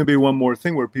legislation, it's going to be one more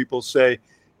thing where people say,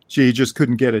 gee, he just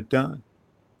couldn't get it done.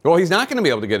 Well, he's not going to be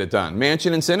able to get it done.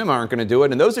 Manchin and Sinema aren't going to do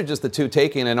it, and those are just the two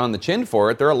taking it on the chin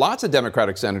for it. There are lots of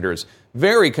Democratic senators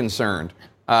very concerned,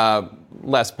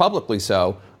 less publicly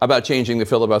so, about changing the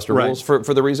filibuster rules for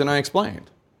the reason I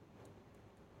explained.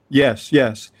 Yes.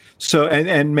 So,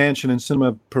 and Manchin and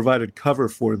Sinema provided cover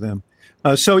for them.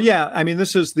 This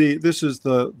is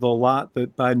the lot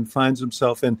that Biden finds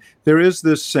himself in. There is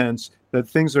this sense that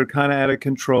things are kind of out of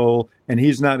control, and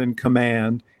he's not in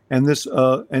command. And this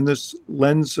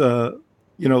lends to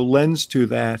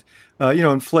that.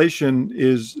 Inflation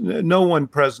is no one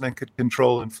president could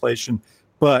control inflation,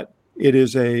 but it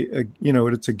is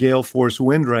it's a gale force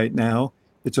wind right now.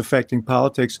 It's affecting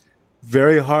politics.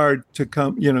 Very hard to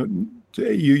come.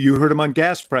 You heard him on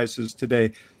gas prices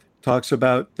today. Talks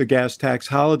about the gas tax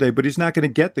holiday, but he's not going to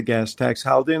get the gas tax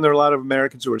holiday. And there are a lot of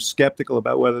Americans who are skeptical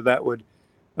about whether that would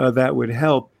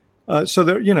help.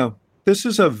 This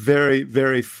is a very,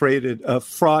 very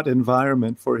fraught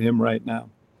environment for him right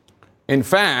now. In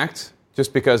fact,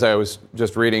 just because I was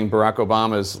just reading Barack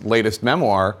Obama's latest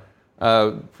memoir,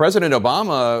 President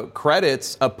Obama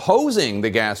credits opposing the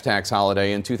gas tax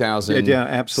holiday in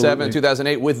 2007,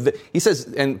 2008. He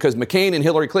says, and because McCain and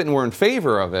Hillary Clinton were in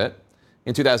favor of it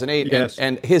in 2008, yes.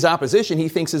 and his opposition, he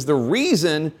thinks, is the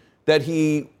reason that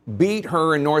he beat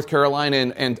her in North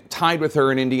Carolina and tied with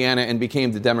her in Indiana and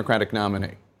became the Democratic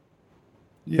nominee.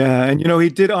 Yeah, and he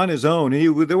did on his own.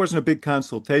 There wasn't a big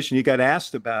consultation. He got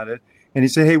asked about it, and he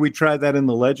said, "Hey, we tried that in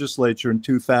the legislature in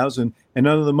 2000, and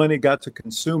none of the money got to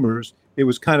consumers. It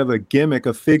was kind of a gimmick,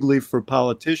 a fig leaf for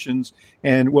politicians.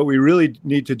 And what we really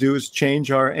need to do is change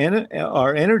our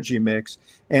energy mix."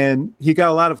 And he got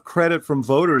a lot of credit from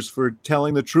voters for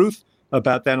telling the truth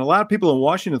about that. And a lot of people in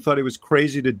Washington thought he was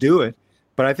crazy to do it,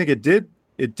 but I think it did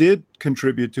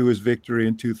contribute to his victory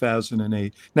in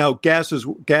 2008. Now, gas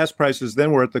prices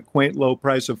then were at the quaint low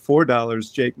price of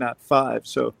 $4, Jake, not $5.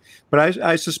 So, but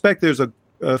I suspect there's a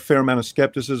fair amount of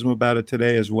skepticism about it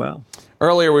today as well.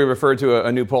 Earlier, we referred to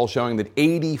a new poll showing that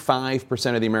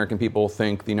 85% of the American people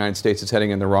think the United States is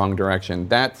heading in the wrong direction.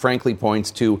 That, frankly, points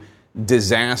to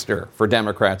disaster for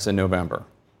Democrats in November.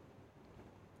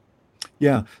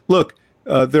 Yeah. Look,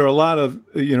 there are a lot of,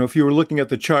 if you were looking at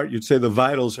the chart, you'd say the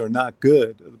vitals are not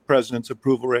good. The president's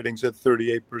approval ratings at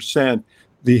 38%.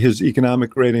 His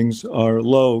economic ratings are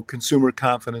low. Consumer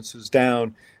confidence is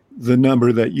down. The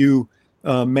number that you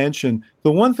mentioned.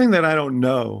 The one thing that I don't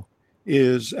know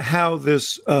is how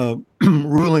this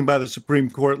ruling by the Supreme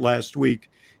Court last week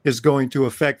is going to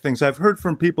affect things. I've heard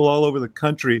from people all over the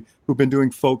country who've been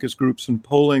doing focus groups and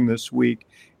polling this week,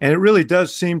 and it really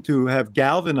does seem to have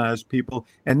galvanized people,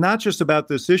 and not just about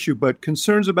this issue, but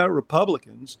concerns about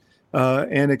Republicans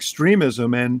and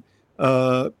extremism. And,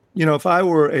 if I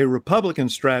were a Republican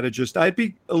strategist, I'd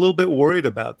be a little bit worried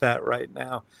about that right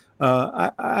now.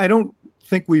 I don't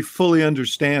think we fully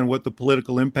understand what the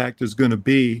political impact is going to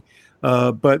be,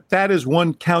 but that is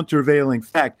one countervailing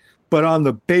fact. But on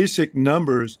the basic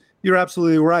numbers, you're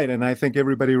absolutely right. And I think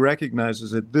everybody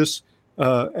recognizes that this,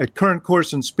 at current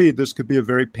course and speed, this could be a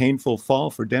very painful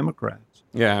fall for Democrats.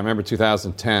 Yeah, I remember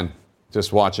 2010,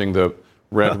 just watching the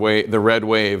red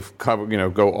wave cover,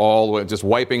 go all the way, just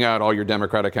wiping out all your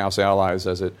Democratic House allies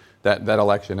as that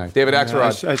election night. David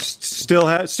Axelrod.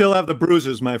 I still have the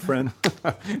bruises, my friend.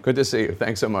 Good to see you.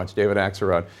 Thanks so much, David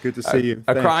Axelrod. Good to see you.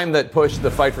 A crime that pushed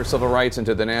the fight for civil rights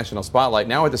into the national spotlight,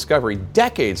 now a discovery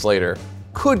decades later,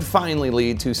 could finally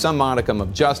lead to some modicum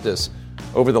of justice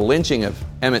over the lynching of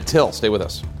Emmett Till. Stay with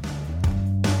us.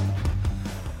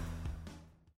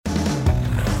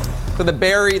 So the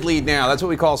buried lead now, that's what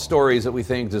we call stories that we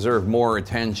think deserve more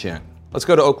attention. Let's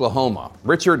go to Oklahoma.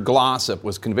 Richard Glossop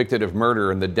was convicted of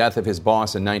murder in the death of his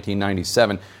boss in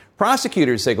 1997.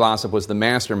 Prosecutors say Glossop was the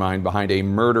mastermind behind a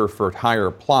murder-for-hire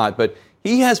plot, but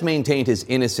he has maintained his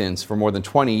innocence for more than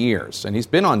 20 years, and he's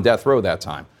been on death row that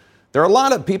time. There are a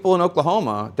lot of people in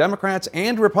Oklahoma, Democrats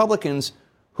and Republicans,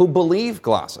 who believe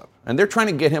Glossop, and they're trying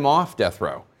to get him off death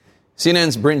row.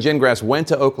 CNN's Bryn Gingras went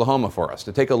to Oklahoma for us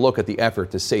to take a look at the effort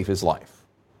to save his life.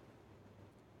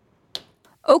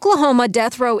 Oklahoma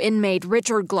death row inmate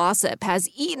Richard Glossop has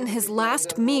eaten his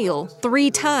last meal 3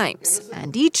 times,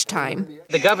 and each time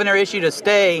the governor issued a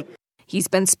stay. He's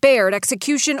been spared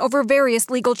execution over various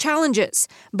legal challenges,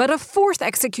 but a 4th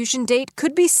execution date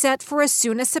could be set for as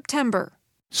soon as September.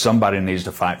 Somebody needs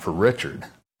to fight for Richard.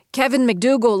 Kevin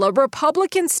McDougal, a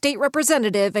Republican state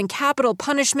representative and capital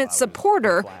punishment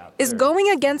supporter, is going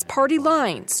against party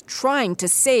lines, trying to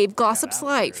save Glossop's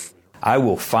life. I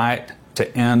will fight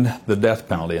to end the death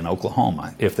penalty in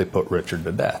Oklahoma if they put Richard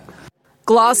to death.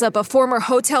 Glossop, a former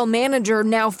hotel manager,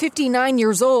 now 59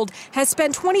 years old, has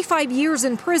spent 25 years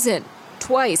in prison,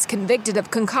 twice convicted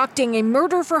of concocting a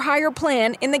murder-for-hire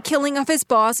plan in the killing of his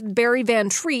boss, Barry Van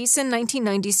Treese, in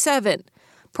 1997.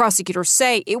 Prosecutors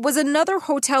say it was another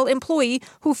hotel employee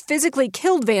who physically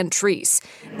killed Van Treese.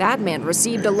 That man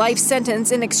received a life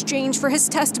sentence in exchange for his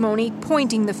testimony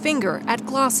pointing the finger at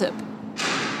Glossop.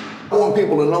 I want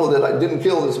people to know that I didn't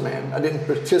kill this man. I didn't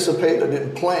participate. I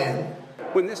didn't plan.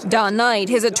 Don Knight,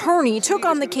 his attorney, took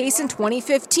on the case in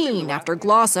 2015 after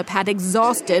Glossop had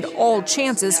exhausted all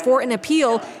chances for an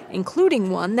appeal,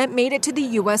 including one that made it to the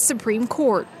U.S. Supreme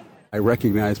Court. I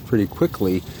recognized pretty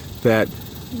quickly that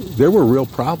there were real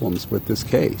problems with this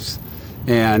case,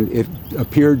 and it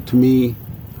appeared to me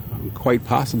quite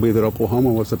possibly that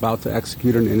Oklahoma was about to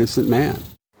execute an innocent man.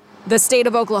 The state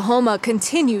of Oklahoma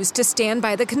continues to stand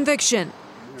by the conviction.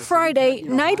 Friday,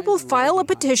 Knight will file a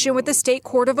petition with the State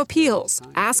Court of Appeals,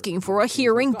 asking for a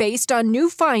hearing based on new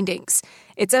findings.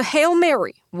 It's a Hail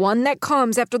Mary, one that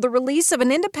comes after the release of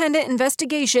an independent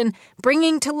investigation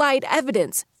bringing to light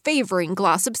evidence favoring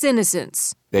Glossop's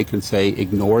innocence. They can say,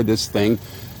 ignore this thing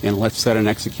and let's set an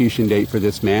execution date for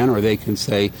this man, or they can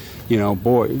say,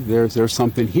 boy, there's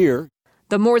something here.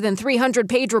 The more than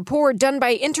 300-page report done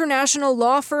by international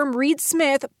law firm Reed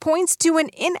Smith points to an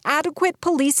inadequate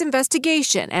police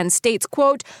investigation and states,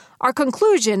 quote, "Our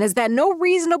conclusion is that no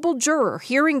reasonable juror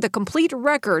hearing the complete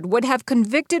record would have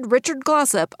convicted Richard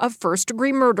Glossop of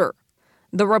first-degree murder."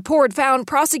 The report found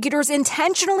prosecutors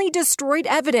intentionally destroyed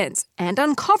evidence and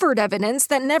uncovered evidence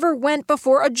that never went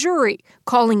before a jury,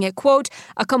 calling it, quote,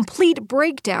 "a complete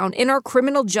breakdown in our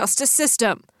criminal justice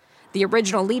system." The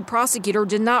original lead prosecutor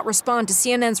did not respond to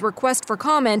CNN's request for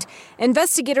comment.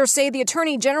 Investigators say the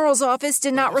Attorney General's office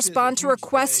did not respond to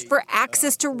requests for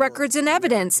access to records and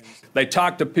evidence. They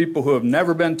talked to people who have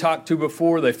never been talked to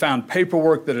before. They found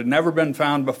paperwork that had never been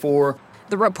found before.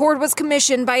 The report was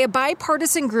commissioned by a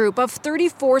bipartisan group of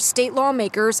 34 state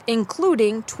lawmakers,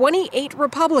 including 28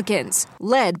 Republicans,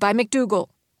 led by McDougal.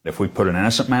 If we put an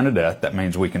innocent man to death, that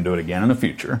means we can do it again in the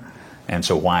future. And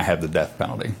so why have the death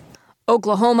penalty?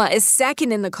 Oklahoma is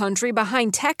second in the country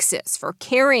behind Texas for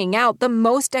carrying out the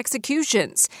most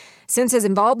executions. Since his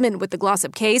involvement with the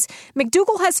Glossop case,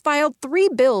 McDougal has filed 3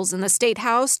 bills in the state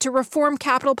house to reform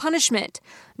capital punishment.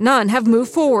 None have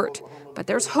moved forward. But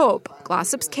there's hope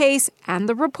Glossop's case and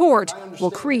the report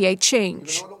will create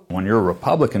change. When you're a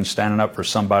Republican standing up for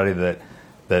somebody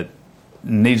that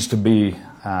needs to be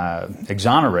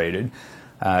exonerated,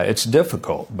 it's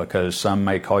difficult because some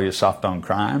may call you soft on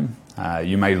crime.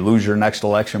 You may lose your next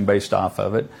election based off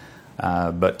of it.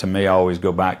 But to me, I always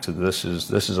go back to this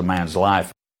is a man's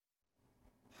life.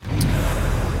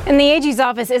 And the AG's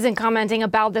office isn't commenting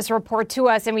about this report to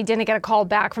us, and we didn't get a call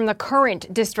back from the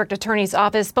current district attorney's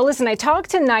office. But listen, I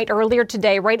talked to Knight earlier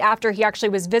today, right after he actually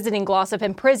was visiting Glossop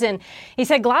in prison. He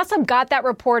said Glossop got that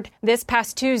report this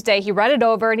past Tuesday. He read it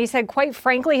over, and he said, quite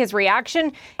frankly, his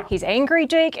reaction, he's angry,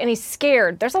 Jake, and he's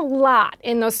scared. There's a lot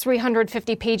in those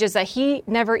 350 pages that he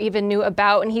never even knew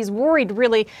about, and he's worried,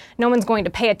 really, no one's going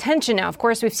to pay attention now. Of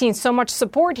course, we've seen so much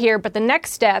support here, but the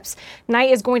next steps, Knight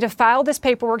is going to file this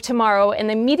paperwork tomorrow, and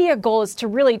the media goal is to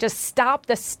really just stop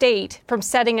the state from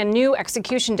setting a new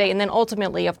execution date and then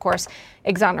ultimately, of course,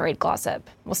 exonerate Glossop.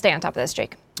 We'll stay on top of this,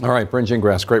 Jake. All right, Bryn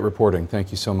Gingras, great reporting. Thank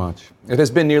you so much. It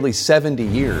has been nearly 70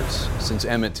 years since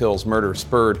Emmett Till's murder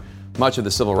spurred much of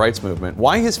the civil rights movement.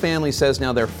 Why his family says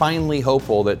now they're finally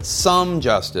hopeful that some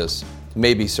justice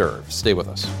may be served. Stay with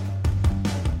us.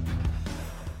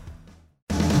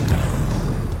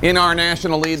 In our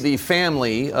national lead, the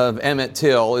family of Emmett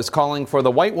Till is calling for the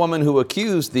white woman who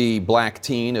accused the black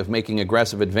teen of making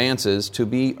aggressive advances to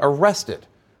be arrested.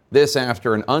 This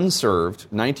after an unserved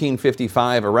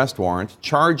 1955 arrest warrant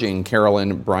charging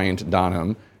Carolyn Bryant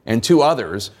Donham and two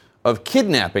others of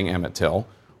kidnapping Emmett Till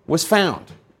was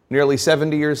found nearly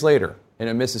 70 years later in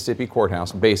a Mississippi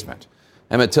courthouse basement.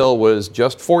 Emmett Till was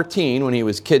just 14 when he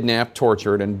was kidnapped,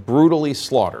 tortured, and brutally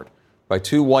slaughtered by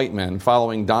two white men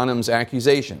following Donham's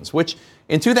accusations, which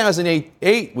in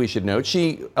 2008, we should note,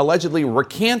 she allegedly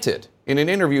recanted in an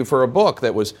interview for a book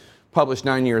that was published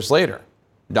 9 years later.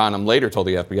 Donham later told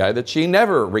the FBI that she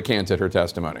never recanted her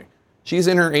testimony. She's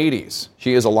in her 80s.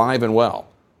 She is alive and well.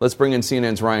 Let's bring in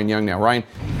CNN's Ryan Young now. Ryan,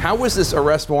 how was this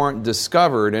arrest warrant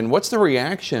discovered, and what's the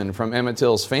reaction from Emmett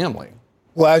Till's family?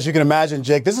 Well, as you can imagine,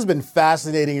 Jake, this has been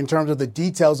fascinating in terms of the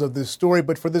details of this story,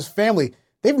 but for this family,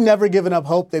 they've never given up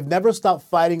hope. They've never stopped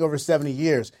fighting over 70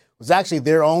 years. It was actually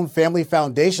their own family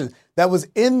foundation that was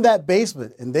in that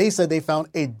basement. And they said they found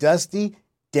a dusty,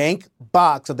 dank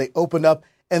box that they opened up.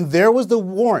 And there was the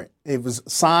warrant. It was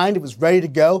signed. It was ready to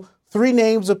go. 3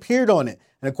 names appeared on it.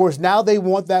 And, of course, now they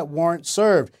want that warrant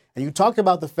served. And you talked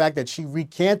about the fact that she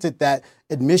recanted that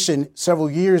admission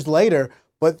several years later.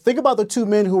 But think about the 2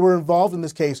 men who were involved in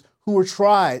this case who were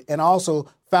tried and also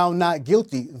found not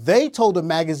guilty. They told a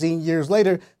magazine years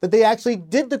later that they actually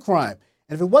did the crime.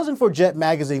 And if it wasn't for Jet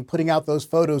magazine putting out those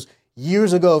photos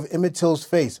years ago of Emmett Till's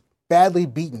face, badly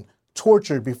beaten,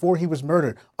 tortured before he was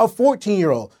murdered, a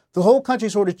 14-year-old, the whole country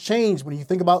sort of changed when you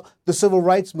think about the civil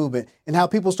rights movement and how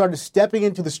people started stepping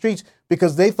into the streets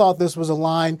because they thought this was a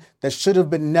line that should have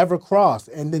been never crossed.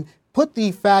 And then put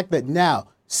the fact that now,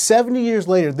 70 years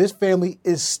later, this family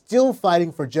is still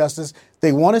fighting for justice.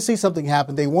 They want to see something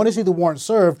happen. They want to see the warrant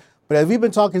served. But as we've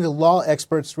been talking to law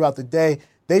experts throughout the day,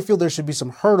 they feel there should be some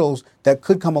hurdles that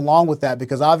could come along with that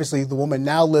because obviously the woman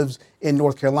now lives in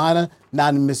North Carolina,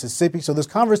 not in Mississippi. So this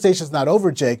conversation is not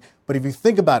over, Jake. But if you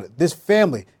think about it, this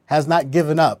family has not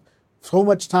given up. So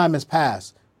much time has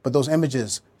passed, but those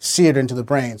images seared into the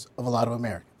brains of a lot of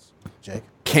Americans. Jake?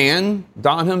 Can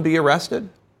Donham be arrested?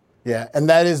 Yeah, and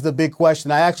that is the big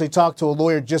question. I actually talked to a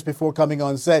lawyer just before coming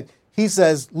on set. He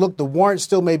says, look, the warrant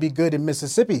still may be good in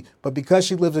Mississippi, but because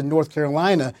she lives in North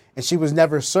Carolina and she was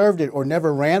never served it or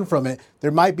never ran from it,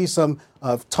 there might be some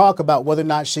talk about whether or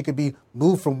not she could be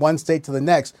moved from one state to the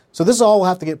next. So this all will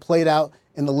have to get played out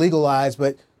in the legal eyes,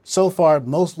 but so far,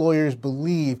 most lawyers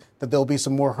believe that there'll be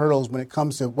some more hurdles when it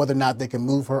comes to whether or not they can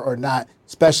move her or not,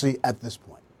 especially at this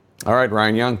point. All right,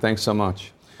 Ryan Young, thanks so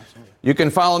much. You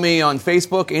can follow me on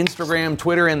Facebook, Instagram,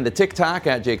 Twitter, and the TikTok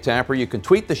at Jake Tapper. You can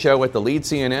tweet the show at The Lead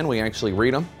CNN. We actually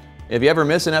read them. If you ever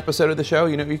miss an episode of the show,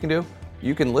 you know what you can do?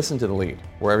 You can listen to The Lead,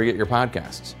 wherever you get your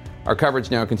podcasts. Our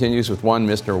coverage now continues with one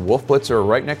Mr. Wolf Blitzer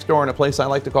right next door in a place I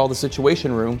like to call the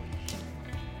Situation Room.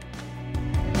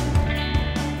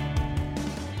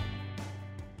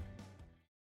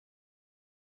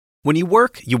 When you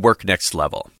work next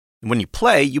level. And when you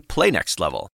play next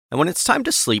level. And when it's time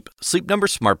to sleep, Sleep Number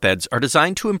smart beds are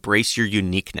designed to embrace your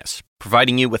uniqueness,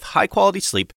 providing you with high-quality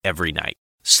sleep every night.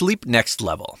 Sleep next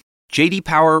level. J.D.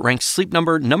 Power ranks Sleep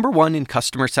Number #1 in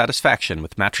customer satisfaction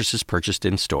with mattresses purchased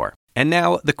in-store. And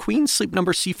now, the Queen Sleep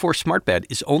Number C4 smart bed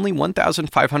is only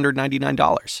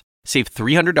 $1,599. Save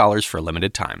 $300 for a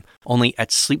limited time, only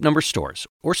at Sleep Number stores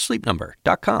or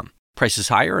sleepnumber.com. Prices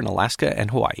higher in Alaska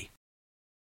and Hawaii.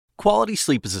 Quality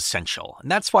sleep is essential,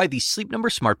 and that's why the Sleep Number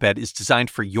smart bed is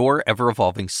designed for your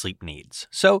ever-evolving sleep needs.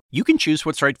 So you can choose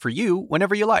what's right for you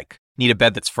whenever you like. Need a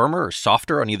bed that's firmer or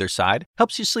softer on either side?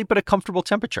 Helps you sleep at a comfortable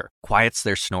temperature. Quiets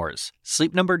their snores.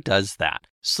 Sleep Number does that.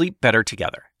 Sleep better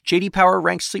together. JD Power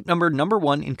ranks Sleep Number number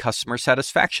 1 in customer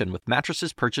satisfaction with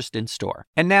mattresses purchased in-store.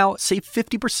 And now, save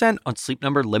 50% on Sleep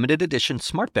Number limited edition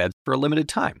smart beds for a limited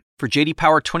time. For JD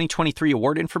Power 2023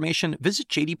 award information, visit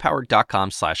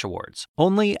jdpower.com/awards.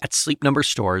 Only at Sleep Number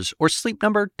stores or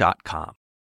sleepnumber.com.